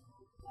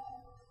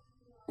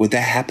 Would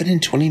that happen in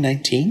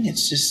 2019?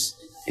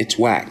 It's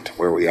whacked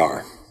where we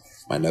are.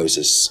 My nose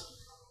is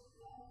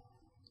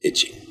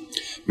itching.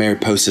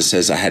 Mariposa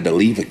says, I had to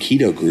leave a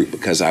keto group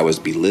because I was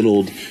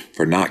belittled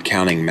for not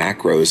counting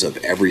macros of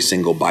every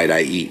single bite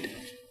I eat.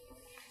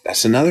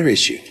 That's another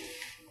issue.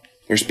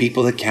 There's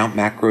people that count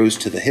macros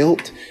to the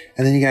hilt,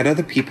 and then you got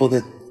other people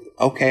that,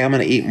 okay, I'm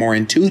going to eat more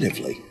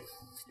intuitively.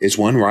 Is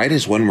one right?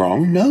 Is one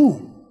wrong?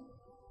 No.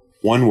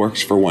 One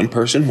works for one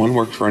person, one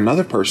works for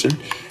another person,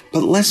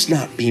 but let's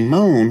not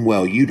bemoan,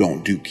 well, you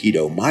don't do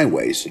keto my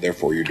way, so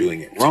therefore you're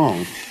doing it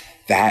wrong.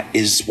 That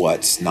is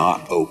what's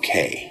not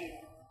okay.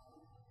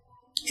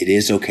 It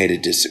is okay to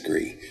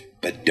disagree,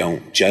 but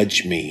don't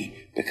judge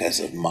me because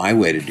of my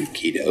way to do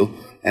keto,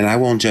 and I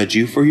won't judge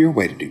you for your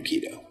way to do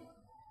keto.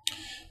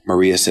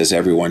 Maria says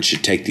everyone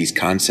should take these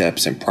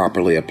concepts and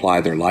properly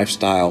apply their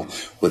lifestyle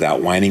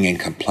without whining and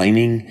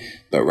complaining,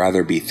 but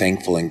rather be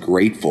thankful and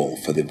grateful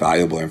for the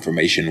valuable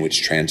information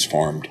which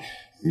transformed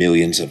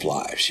millions of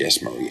lives. Yes,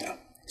 Maria,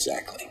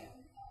 exactly.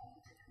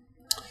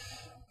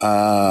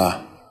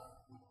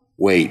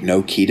 Wait,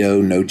 no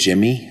keto, no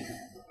Jimmy?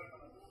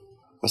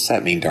 What's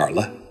that mean,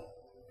 Darla?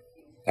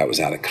 That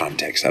was out of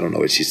context. I don't know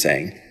what she's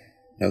saying.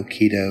 No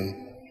keto,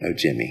 no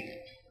Jimmy.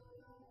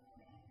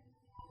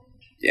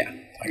 Yeah,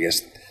 I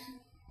guess.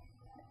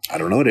 I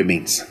don't know what it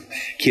means.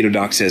 Keto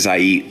Doc says, I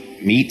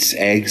eat meats,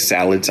 eggs,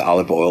 salads,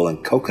 olive oil,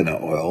 and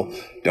coconut oil.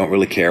 Don't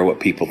really care what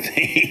people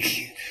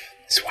think.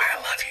 That's why I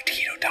love you,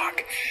 Keto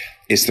Doc.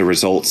 It's the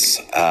results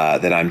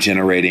that I'm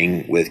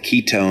generating with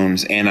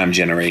ketones, and I'm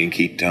generating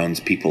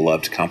ketones. People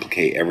love to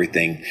complicate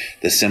everything.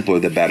 The simpler,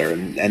 the better.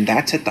 And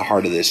that's at the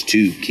heart of this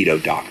too,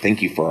 Keto Doc.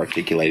 Thank you for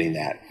articulating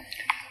that.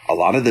 A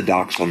lot of the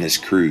docs on this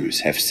cruise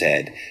have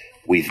said,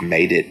 we've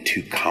made it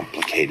too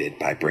complicated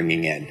by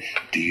bringing in,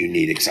 do you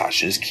need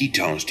exogenous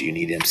ketones? Do you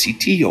need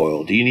MCT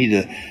oil? Do you need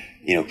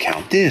to,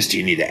 count this? Do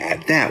you need to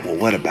add that? Well,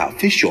 what about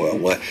fish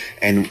oil?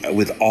 And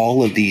with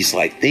all of these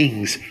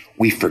things,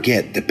 we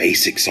forget the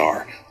basics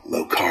are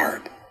low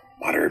carb,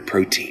 moderate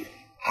protein,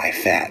 high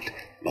fat,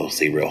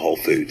 mostly real whole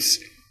foods.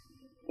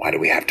 Why do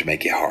we have to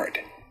make it hard?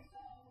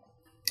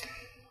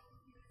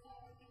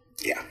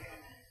 Yeah.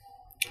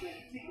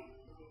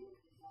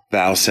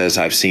 Val says,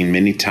 I've seen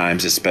many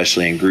times,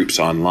 especially in groups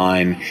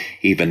online,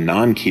 even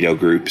non-keto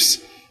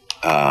groups,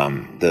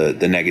 the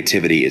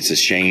negativity. It's a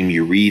shame.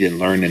 You read and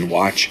learn and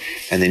watch,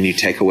 and then you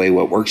take away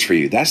what works for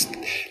you. That's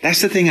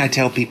the thing I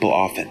tell people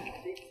often.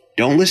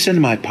 Don't listen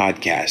to my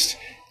podcast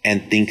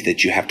and think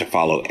that you have to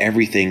follow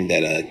everything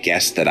that a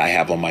guest that I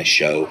have on my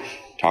show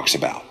talks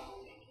about.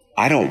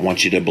 I don't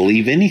want you to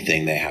believe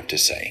anything they have to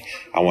say.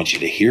 I want you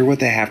to hear what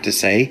they have to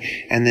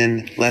say and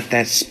then let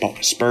that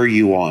spur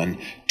you on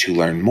to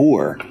learn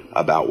more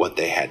about what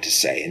they had to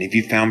say. And if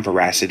you found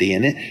veracity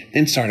in it,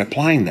 then start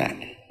applying that.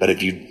 But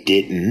if you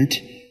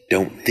didn't,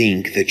 don't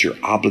think that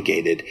you're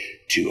obligated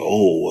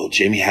to,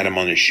 Jimmy had him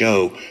on the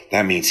show.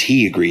 That means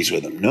he agrees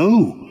with him.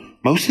 No,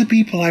 most of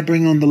the people I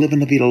bring on the Living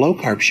La Vida Low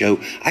Carb show,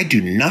 I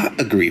do not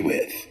agree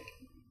with.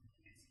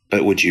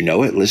 But would you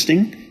know it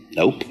listening?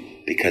 Nope.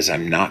 Because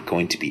I'm not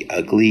going to be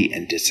ugly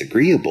and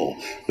disagreeable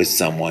with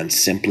someone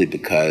simply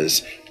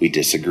because we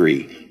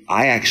disagree.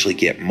 I actually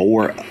get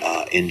more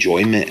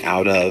enjoyment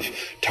out of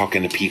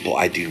talking to people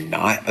I do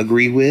not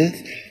agree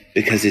with,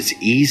 because it's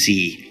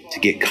easy to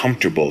get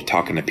comfortable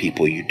talking to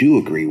people you do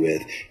agree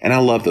with. And I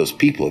love those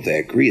people. If they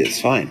agree,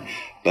 it's fine.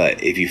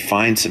 But if you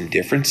find some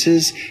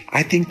differences,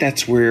 I think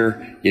that's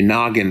where your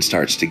noggin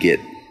starts to get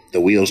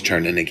the wheels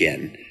turning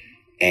again.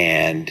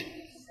 And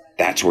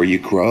that's where you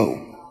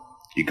grow.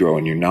 You grow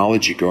in your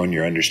knowledge, you grow in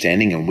your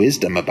understanding and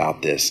wisdom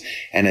about this.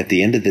 And at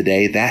the end of the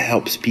day, that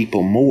helps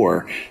people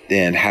more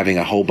than having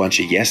a whole bunch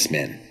of yes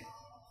men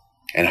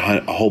and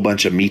a whole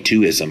bunch of Me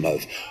Tooism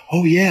of,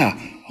 oh yeah,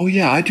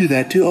 I do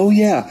that too. Oh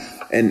yeah.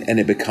 And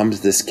it becomes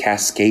this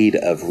cascade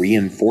of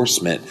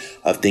reinforcement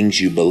of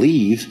things you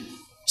believe,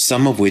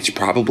 some of which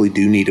probably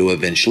do need to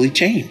eventually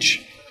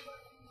change.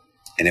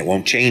 And it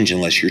won't change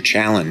unless you're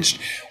challenged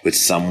with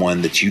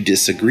someone that you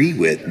disagree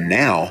with.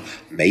 Now,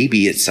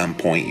 maybe at some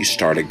point you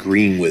start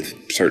agreeing with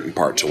certain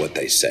parts of what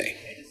they say.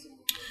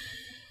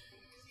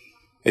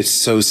 It's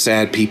so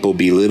sad people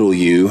belittle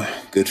you.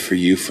 Good for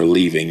you for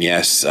leaving.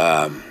 Yes,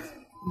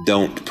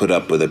 don't put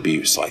up with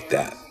abuse like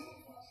that.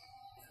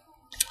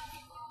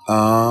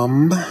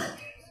 Keto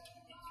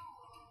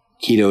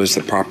is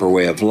the proper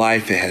way of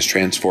life. It has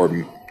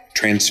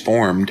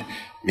transformed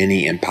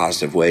many in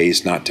positive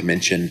ways, not to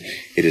mention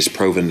it is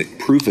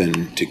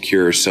proven to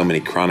cure so many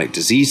chronic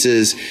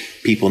diseases.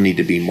 People need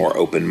to be more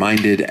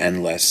open-minded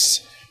and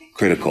less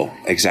critical.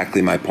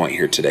 Exactly my point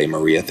here today,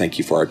 Maria. Thank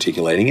you for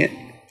articulating it.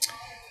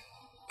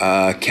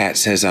 Kat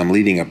says, I'm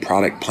leading a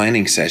product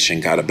planning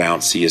session. Gotta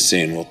bounce. See you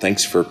soon. Well,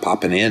 thanks for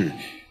popping in.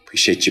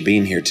 Appreciate you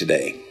being here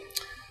today.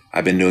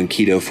 I've been doing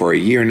keto for a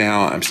year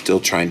now. I'm still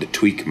trying to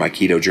tweak my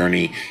keto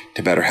journey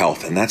to better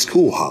health. And that's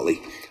cool,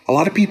 Holly. A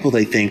lot of people,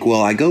 they think,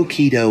 well, I go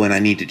keto and I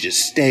need to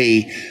just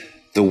stay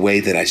the way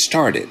that I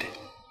started.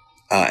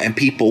 And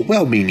people,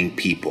 well-meaning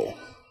people,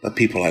 but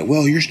people are like,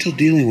 well, you're still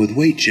dealing with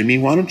weight, Jimmy.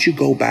 Why don't you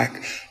go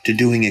back to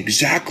doing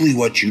exactly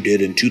what you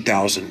did in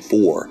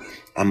 2004?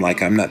 I'm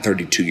like, I'm not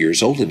 32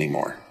 years old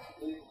anymore.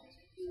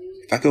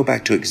 If I go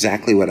back to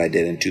exactly what I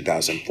did in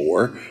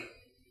 2004,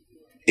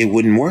 it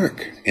wouldn't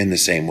work in the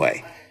same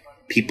way.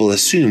 People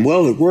assume,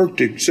 well, it worked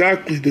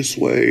exactly this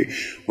way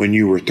when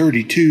you were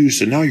 32,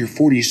 so now you're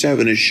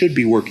 47. It should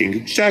be working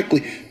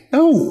exactly.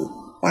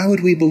 No, why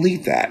would we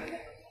believe that?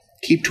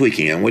 Keep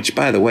tweaking them, which,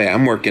 by the way,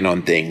 I'm working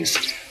on things.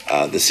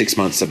 The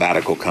 6-month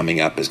sabbatical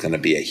coming up is going to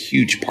be a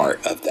huge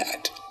part of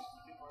that.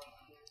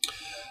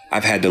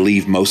 I've had to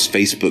leave most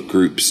Facebook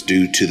groups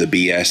due to the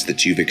BS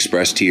that you've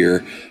expressed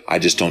here. I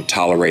just don't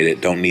tolerate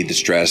it. Don't need the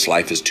stress.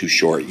 Life is too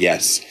short.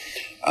 Yes.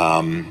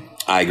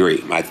 I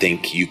agree. I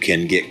think you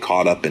can get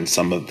caught up in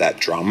some of that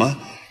drama.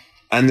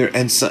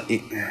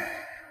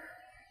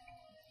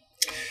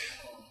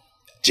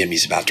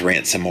 Jimmy's about to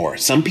rant some more.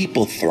 Some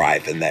people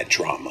thrive in that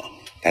drama.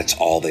 That's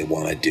all they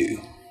want to do,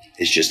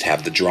 is just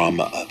have the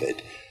drama of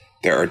it.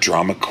 There are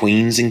drama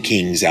queens and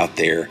kings out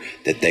there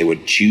that they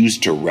would choose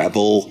to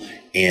revel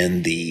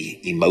in the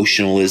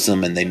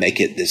emotionalism, and they make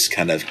it this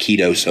kind of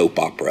keto soap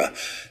opera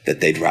that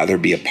they'd rather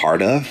be a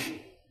part of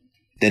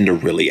than to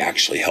really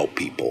actually help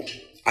people.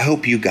 I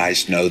hope you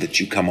guys know that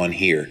you come on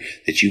here,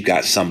 that you've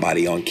got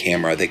somebody on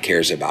camera that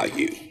cares about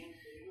you.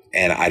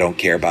 And I don't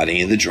care about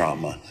any of the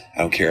drama. I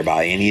don't care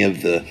about any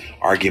of the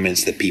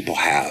arguments that people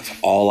have.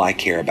 All I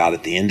care about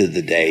at the end of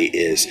the day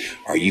is,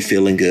 are you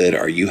feeling good?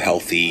 Are you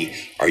healthy?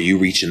 Are you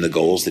reaching the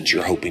goals that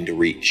you're hoping to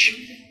reach?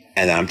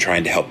 And I'm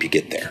trying to help you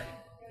get there.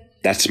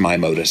 That's my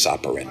modus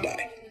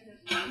operandi.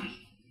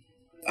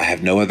 I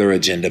have no other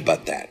agenda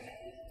but that.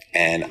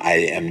 And I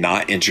am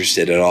not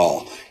interested at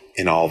all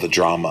in all the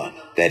drama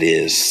that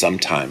is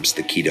sometimes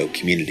the keto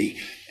community.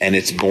 And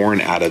it's born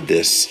out of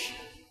this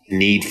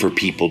need for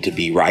people to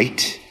be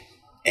right.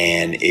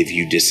 And if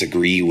you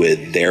disagree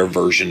with their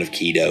version of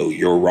keto,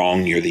 you're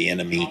wrong, you're the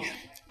enemy.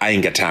 I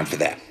ain't got time for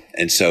that.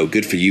 And so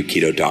good for you,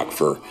 Keto Doc,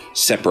 for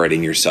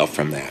separating yourself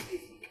from that.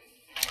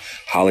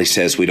 Holly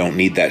says we don't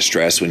need that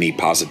stress. We need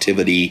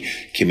positivity,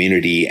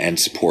 community, and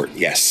support.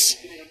 Yes.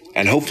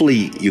 And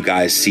hopefully you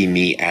guys see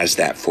me as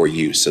that for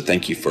you. So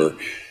thank you for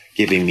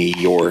giving me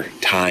your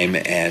time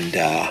and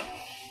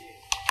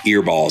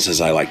earballs,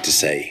 as I like to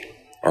say.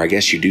 Or I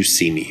guess you do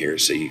see me here,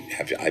 so you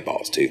have your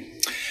eyeballs too.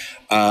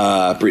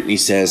 Brittany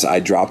says, I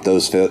dropped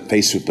those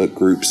Facebook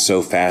groups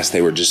so fast.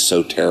 They were just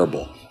so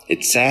terrible.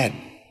 It's sad.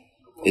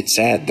 It's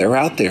sad. They're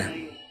out there.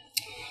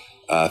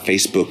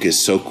 Facebook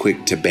is so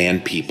quick to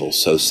ban people.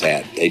 So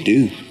sad. They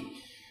do.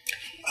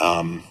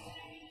 And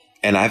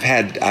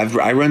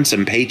I run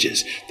some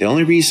pages. The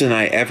only reason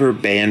I ever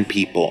ban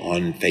people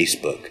on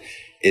Facebook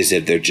is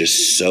if they're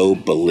just so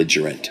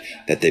belligerent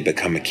that they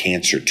become a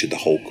cancer to the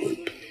whole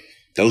group.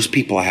 Those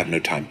people I have no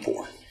time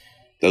for.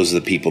 Those are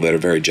the people that are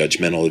very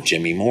judgmental of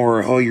Jimmy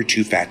Moore. Oh, you're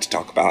too fat to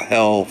talk about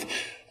health.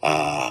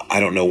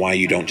 I don't know why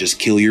you don't just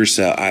kill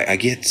yourself. I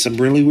get some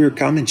really weird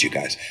comments, you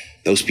guys.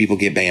 Those people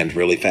get banned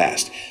really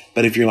fast.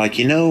 But if you're like,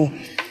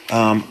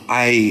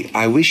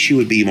 I wish you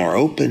would be more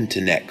open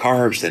to net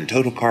carbs than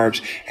total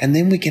carbs, and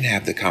then we can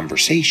have the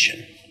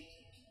conversation.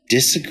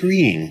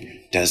 Disagreeing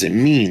doesn't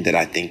mean that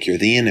I think you're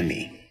the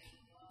enemy.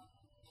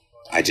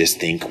 I just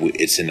think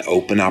it's an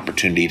open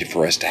opportunity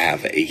for us to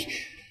have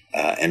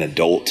an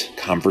adult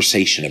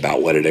conversation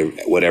about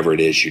whatever it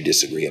is you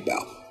disagree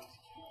about.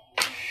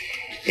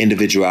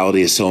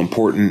 Individuality is so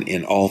important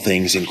in all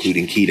things,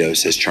 including keto,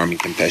 says Charming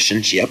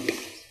Confessions. Yep.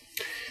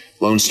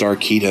 Lone Star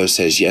Keto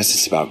says, yes,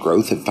 it's about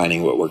growth and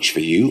finding what works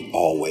for you,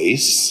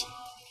 always.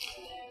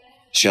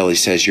 Shelly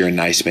says, you're a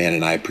nice man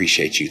and I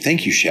appreciate you.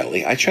 Thank you,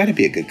 Shelly. I try to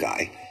be a good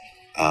guy.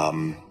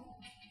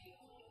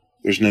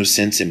 There's no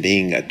sense in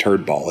being a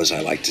turd ball, as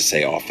I like to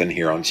say often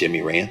here on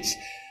Jimmy Rants.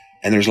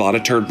 And there's a lot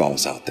of turd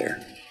balls out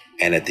there.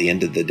 And at the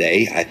end of the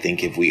day, I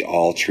think if we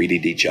all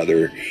treated each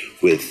other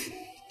with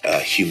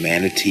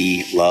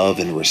humanity, love,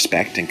 and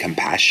respect and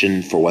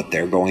compassion for what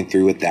they're going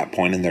through at that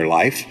point in their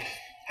life,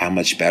 how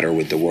much better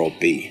would the world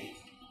be?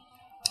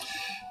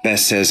 Beth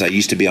says, I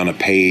used to be on a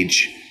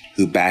page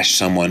who bashed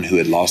someone who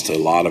had lost a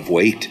lot of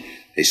weight.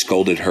 They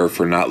scolded her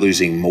for not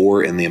losing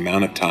more in the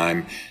amount of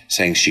time,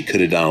 saying she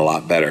could have done a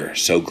lot better.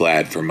 So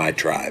glad for my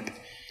tribe.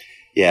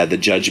 Yeah, the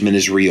judgment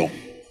is real.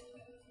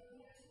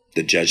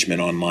 The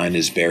judgment online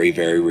is very,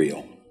 very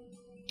real.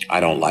 I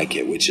don't like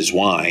it, which is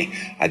why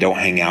I don't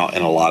hang out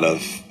in a lot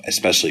of,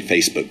 especially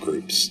Facebook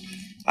groups.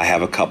 I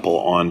have a couple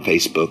on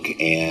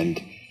Facebook,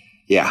 and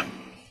yeah,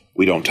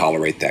 we don't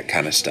tolerate that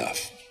kind of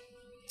stuff.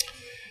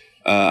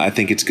 I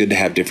think it's good to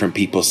have different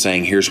people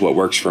saying, here's what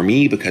works for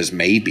me, because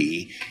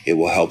maybe it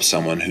will help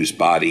someone whose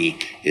body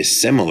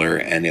is similar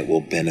and it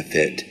will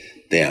benefit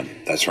them.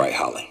 That's right,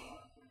 Holly.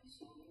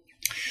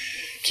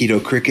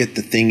 Keto Cricket,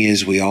 the thing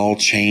is, we all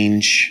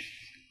change.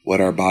 What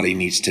our body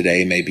needs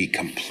today may be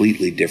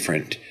completely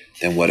different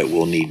than what it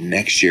will need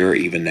next year or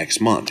even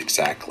next month.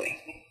 Exactly.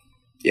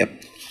 Yep.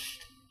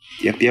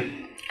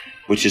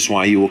 Which is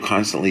why you will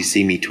constantly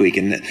see me tweak.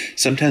 And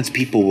sometimes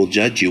people will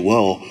judge you.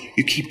 Well,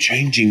 you keep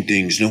changing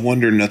things. No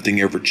wonder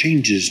nothing ever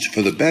changes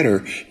for the better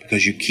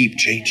because you keep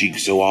changing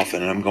so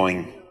often. And I'm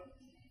going,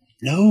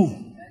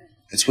 no,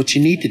 that's what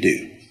you need to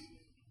do.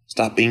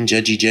 Stop being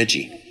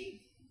judgy.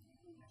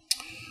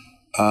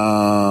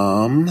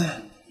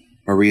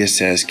 Maria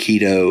says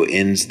keto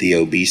ends the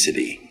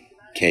obesity.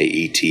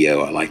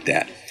 Keto. I like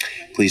that.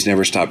 Please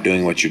never stop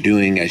doing what you're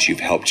doing, as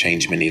you've helped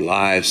change many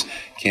lives.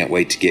 Can't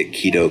wait to get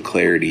Keto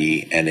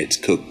Clarity and its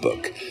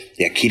cookbook.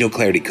 Yeah, Keto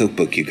Clarity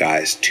cookbook, you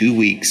guys. 2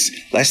 weeks,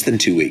 less than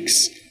 2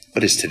 weeks.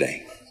 What is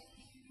today?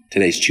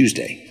 Today's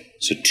Tuesday.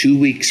 So 2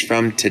 weeks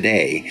from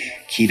today,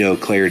 Keto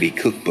Clarity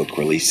cookbook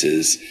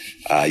releases.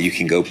 You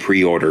can go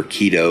pre-order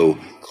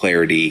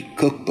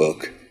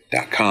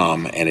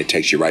KetoClarityCookbook.com, and it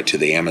takes you right to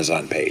the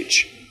Amazon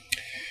page.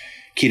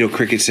 Keto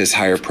Cricket says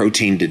higher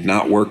protein did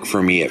not work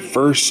for me at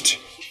first,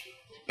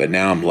 but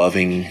now I'm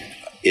loving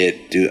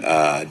it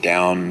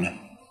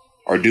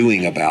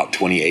doing about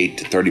 28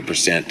 to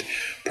 30%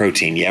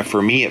 protein. Yeah,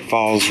 for me, it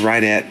falls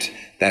right at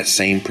that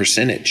same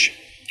percentage.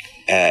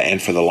 And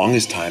for the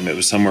longest time, it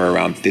was somewhere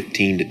around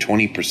 15 to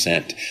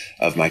 20%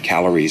 of my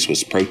calories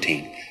was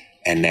protein.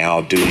 And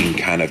now doing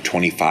kind of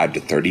 25 to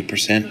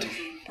 30%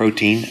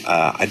 protein,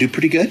 I do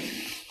pretty good.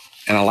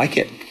 And I like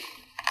it.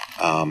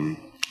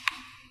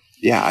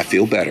 Yeah, I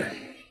feel better.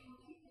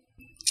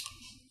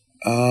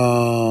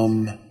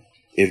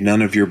 If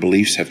none of your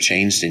beliefs have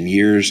changed in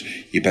years,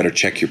 you better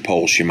check your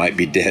pulse. You might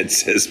be dead,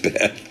 says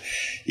Beth.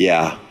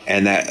 Yeah,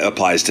 and that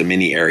applies to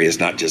many areas,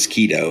 not just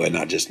keto and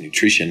not just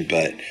nutrition,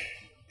 but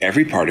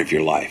every part of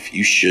your life.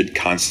 You should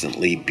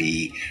constantly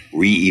be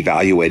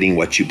reevaluating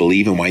what you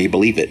believe and why you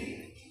believe it.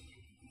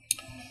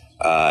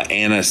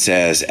 Anna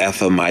says,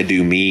 F 'em, I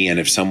do me, and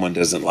if someone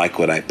doesn't like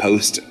what I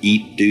post,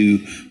 eat, do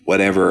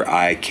whatever,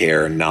 I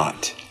care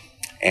not.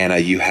 Anna,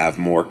 you have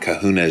more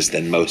kahunas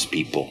than most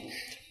people.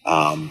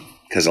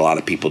 Because a lot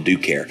of people do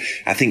care.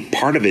 I think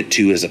part of it,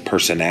 too, is a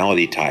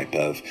personality type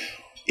of,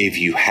 if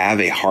you have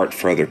a heart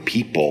for other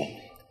people,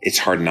 it's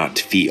hard not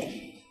to feel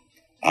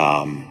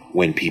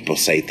when people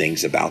say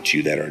things about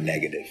you that are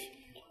negative,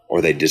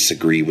 or they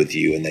disagree with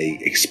you and they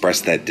express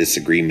that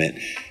disagreement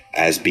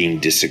as being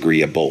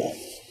disagreeable.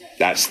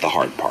 That's the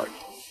hard part.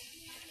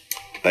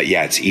 But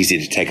yeah, it's easy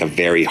to take a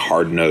very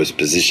hard-nosed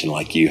position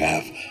like you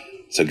have.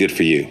 So good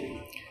for you.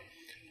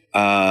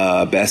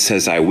 Beth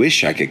says, I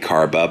wish I could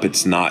carb up.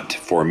 It's not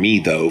for me,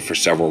 though, for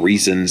several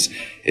reasons.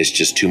 It's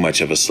just too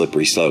much of a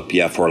slippery slope.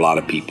 Yeah, for a lot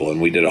of people.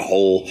 And we did a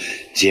whole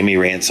Jimmy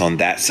Rants on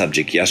that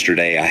subject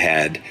yesterday. I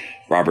had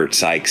Robert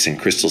Sykes and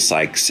Crystal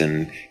Sykes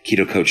and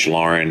Keto Coach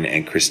Lauren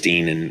and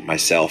Christine and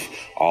myself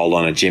all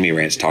on a Jimmy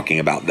Rants talking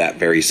about that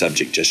very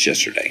subject just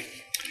yesterday.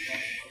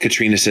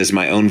 Katrina says,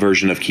 my own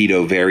version of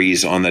keto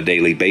varies on a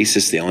daily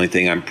basis. The only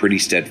thing I'm pretty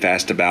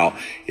steadfast about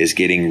is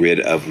getting rid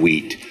of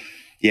wheat.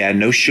 Yeah,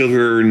 no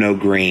sugar, no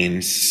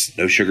grains,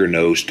 no sugar,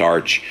 no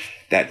starch.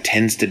 That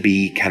tends to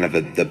be kind of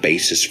the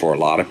basis for a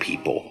lot of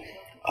people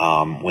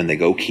when they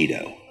go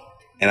keto.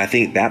 And I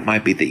think that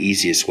might be the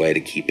easiest way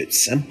to keep it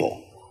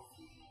simple.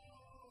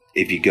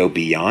 If you go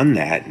beyond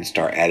that and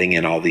start adding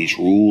in all these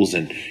rules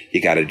and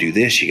you got to do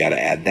this, you got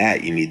to add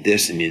that, you need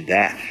this and you need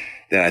that,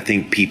 then I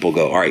think people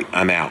go, all right,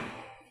 I'm out.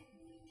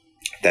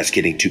 That's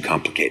getting too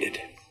complicated.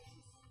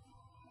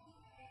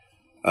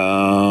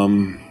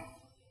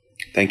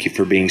 Thank you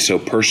for being so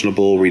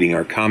personable, reading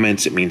our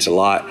comments. It means a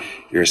lot.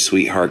 You're a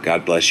sweetheart.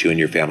 God bless you and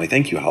your family.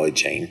 Thank you, Holly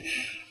Jane.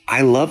 I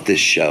love this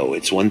show.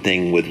 It's one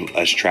thing with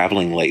us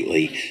traveling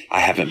lately. I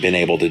haven't been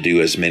able to do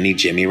as many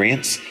Jimmy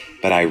Rants,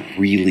 but I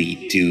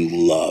really do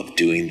love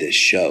doing this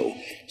show.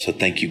 So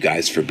thank you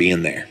guys for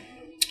being there.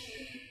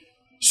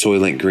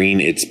 Soylent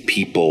Green, it's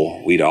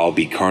people. We'd all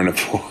be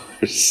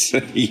carnivores.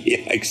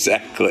 Yeah,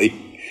 exactly.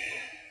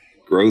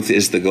 Growth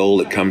is the goal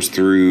that comes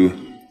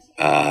through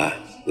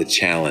the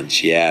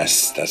challenge.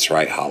 Yes, that's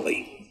right,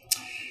 Holly.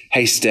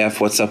 Hey, Steph,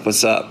 what's up?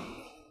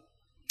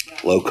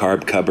 Low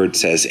Carb Cupboard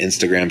says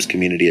Instagram's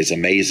community is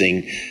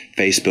amazing.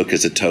 Facebook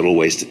is a total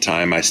waste of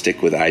time. I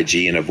stick with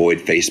IG and avoid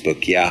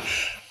Facebook. Yeah,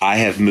 I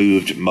have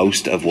moved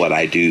most of what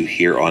I do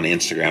here on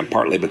Instagram,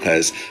 partly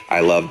because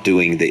I love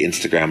doing the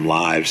Instagram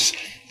lives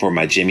for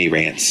my Jimmy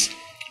Rants.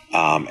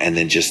 And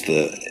then just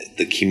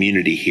the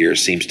community here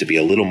seems to be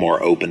a little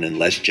more open and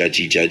less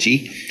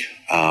judgy.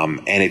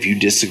 And if you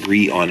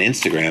disagree on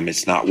Instagram,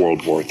 it's not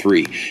World War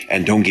III.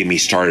 And don't get me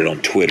started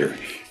on Twitter.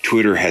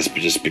 Twitter has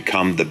just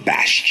become the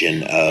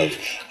bastion of,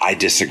 I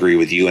disagree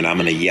with you and I'm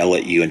going to yell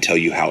at you and tell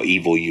you how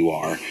evil you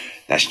are.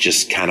 That's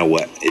just kind of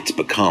what it's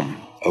become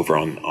over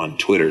on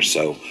Twitter.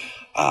 So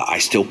I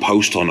still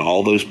post on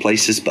all those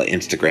places, but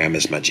Instagram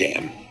is my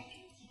jam.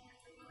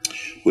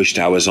 Wished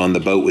I was on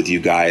the boat with you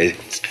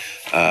guys,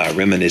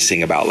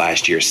 reminiscing about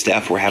last year.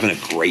 Steph, we're having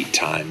a great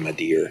time, my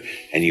dear,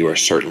 and you are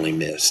certainly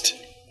missed.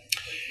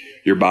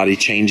 Your body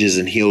changes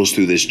and heals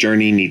through this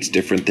journey, needs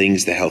different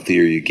things the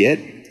healthier you get.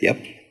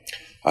 Yep.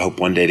 I hope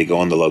one day to go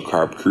on the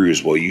low-carb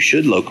cruise. Well, you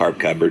should, low-carb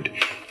cupboard.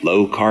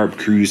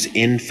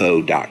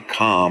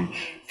 lowcarbcruiseinfo.com.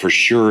 For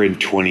sure in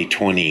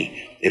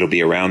 2020. It'll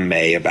be around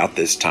May, about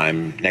this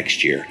time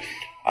next year.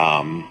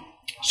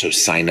 So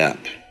sign up.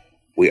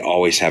 We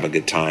always have a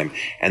good time.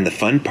 And the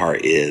fun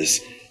part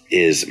is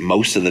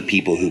most of the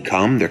people who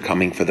come, they're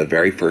coming for the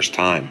very first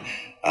time.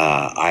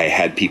 I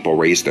had people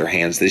raise their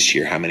hands this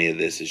year. How many of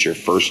this is your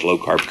first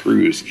low-carb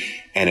cruise?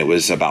 And it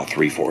was about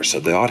 3/4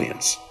 of the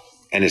audience.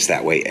 And it's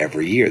that way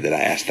every year that I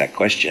ask that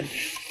question.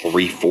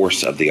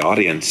 3/4 of the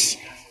audience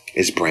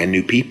is brand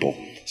new people.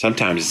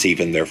 Sometimes it's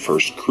even their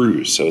first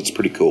cruise, so it's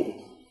pretty cool.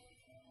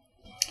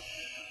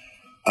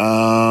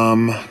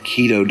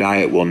 Keto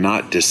diet will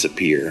not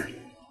disappear.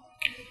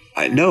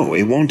 No,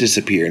 it won't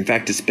disappear. In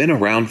fact, it's been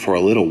around for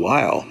a little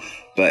while,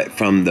 but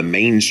from the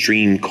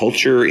mainstream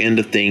culture end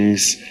of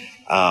things,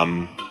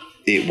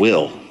 it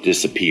will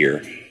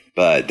disappear.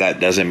 But that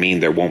doesn't mean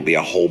there won't be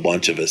a whole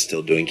bunch of us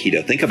still doing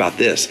keto. Think about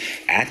this.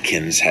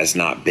 Atkins has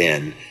not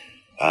been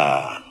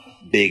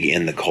big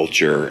in the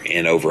culture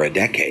in over a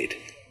decade.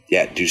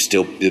 Yet, do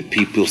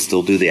people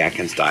still do the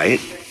Atkins diet?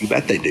 You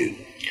bet they do.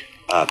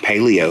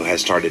 Paleo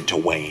has started to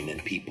wane,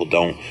 and people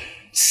don't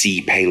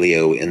see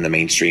paleo in the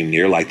mainstream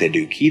near like they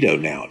do keto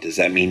now. Does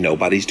that mean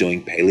nobody's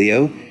doing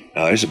paleo?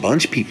 No, there's a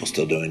bunch of people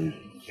still doing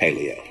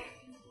paleo.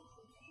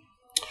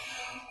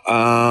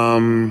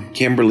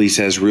 Kimberly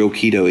says real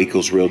keto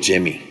equals real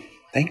Jimmy.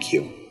 Thank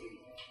you.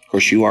 Of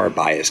course, you are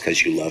biased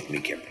because you love me,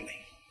 Kimberly.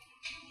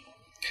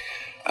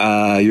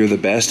 You're the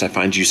best. I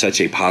find you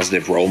such a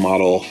positive role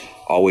model,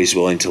 always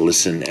willing to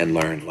listen and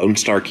learn. Lone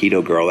Star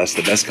Keto Girl, that's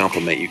the best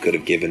compliment you could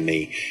have given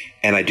me.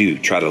 And I do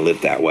try to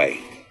live that way,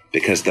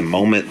 because the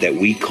moment that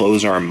we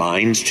close our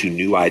minds to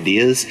new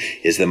ideas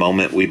is the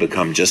moment we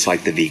become just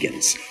like the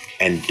vegans.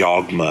 And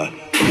dogma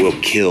will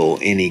kill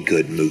any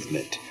good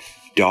movement.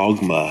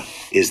 Dogma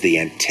is the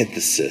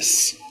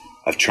antithesis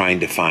of trying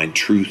to find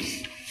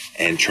truth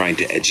and trying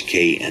to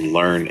educate and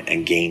learn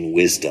and gain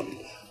wisdom.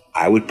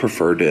 I would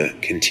prefer to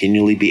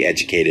continually be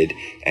educated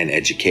and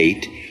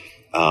educate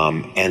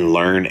and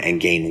learn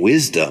and gain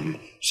wisdom,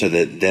 so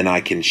that then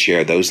I can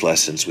share those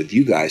lessons with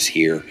you guys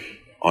here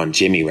on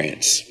Jimmy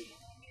Rants.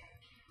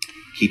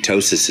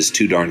 Ketosis is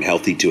too darn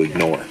healthy to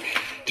ignore.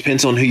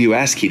 Depends on who you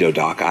ask, Keto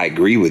Doc. I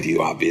agree with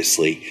you,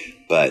 obviously,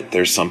 but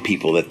there's some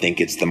people that think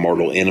it's the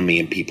mortal enemy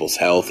in people's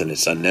health, and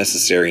it's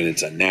unnecessary and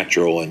it's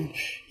unnatural and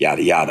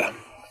yada yada.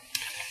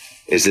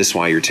 Is this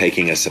why you're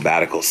taking a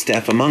sabbatical?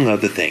 Steph, among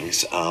other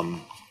things,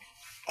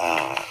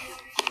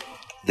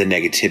 the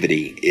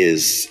negativity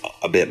is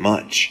a bit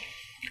much.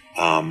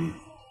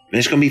 And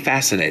it's going to be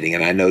fascinating.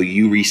 And I know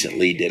you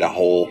recently did a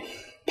whole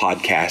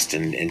podcast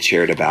and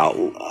shared about,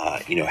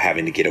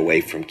 having to get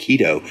away from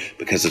keto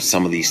because of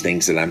some of these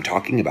things that I'm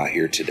talking about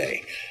here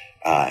today.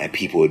 And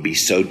people would be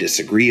so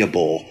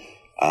disagreeable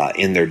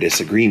in their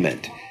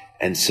disagreement.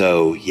 And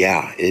so,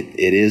 yeah, it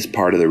is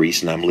part of the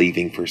reason I'm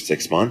leaving for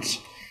 6 months,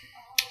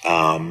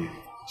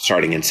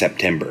 starting in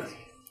September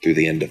through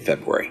the end of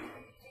February.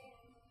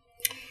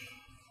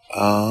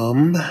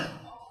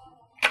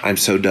 I'm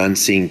so done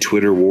seeing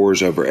Twitter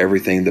wars over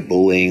everything, the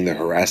bullying, the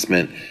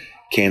harassment,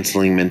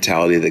 canceling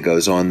mentality that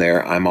goes on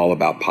there. I'm all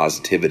about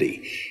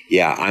positivity.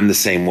 Yeah, I'm the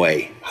same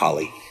way,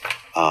 Holly.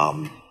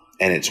 And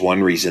it's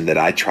one reason that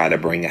I try to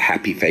bring a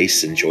happy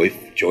face and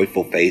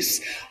joyful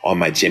face on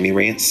my Jimmy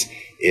Rants,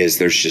 is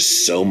there's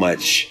just so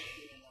much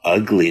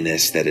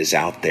ugliness that is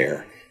out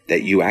there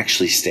that you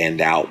actually stand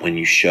out when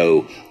you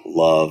show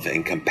love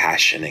and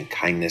compassion and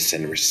kindness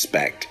and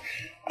respect.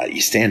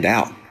 You stand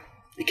out.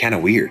 You're kind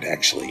of weird,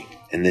 actually,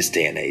 in this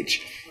day and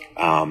age.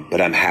 But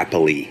I'm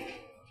happily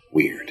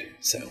weird.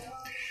 So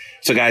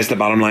guys, the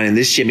bottom line in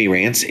this Jimmy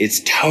Rants,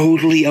 it's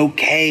totally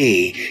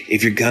okay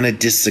if you're going to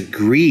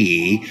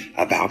disagree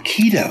about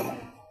keto.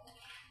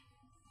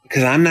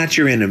 Because I'm not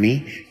your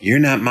enemy. You're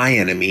not my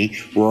enemy.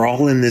 We're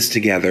all in this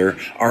together.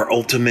 Our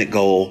ultimate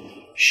goal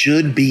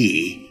should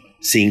be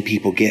seeing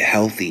people get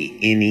healthy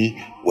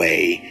any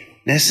way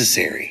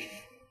necessary.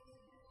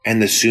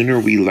 And the sooner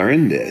we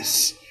learn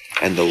this,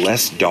 and the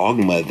less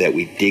dogma that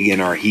we dig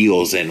in our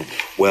heels and,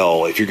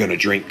 well, if you're going to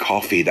drink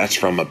coffee, that's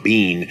from a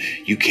bean,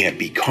 you can't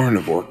be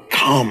carnivore.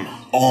 Come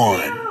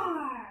on,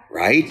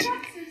 right?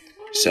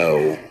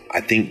 So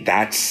I think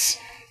that's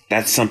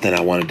something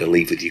I wanted to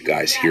leave with you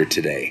guys here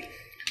today.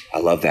 I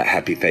love that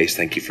happy face.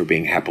 Thank you for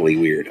being happily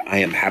weird. I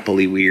am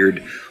happily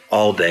weird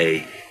all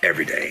day,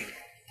 every day.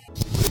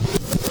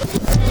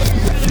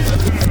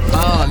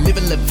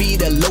 Living La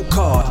Vida low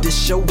carb. This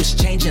show is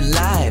changing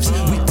lives.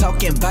 We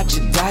talking about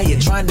your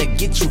diet, trying to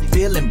get you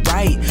feeling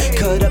right.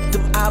 Cut up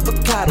them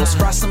avocados,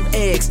 fry some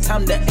eggs.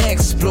 Time to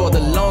explore the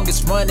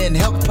longest running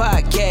health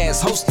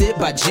podcast, hosted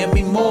by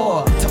Jimmy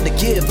Moore. Time to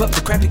give up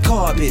the crappy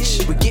garbage.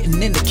 We're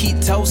getting into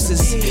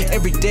ketosis.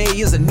 Every day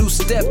is a new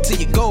step to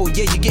your goal.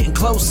 Yeah, you're getting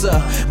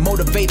closer,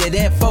 motivated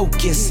and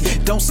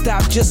focused. Don't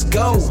stop, just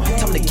go.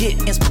 Time to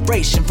get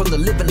inspiration from the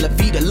Living La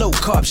Vida low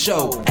carb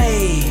show.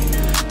 Hey,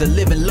 the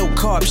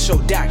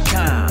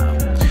livinglowcarbshow.com.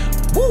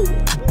 Woo!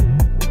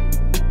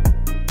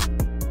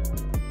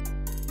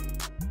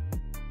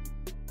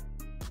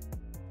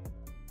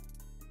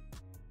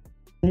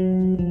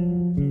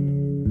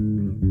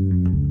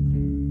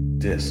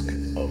 Disc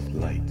of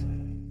light.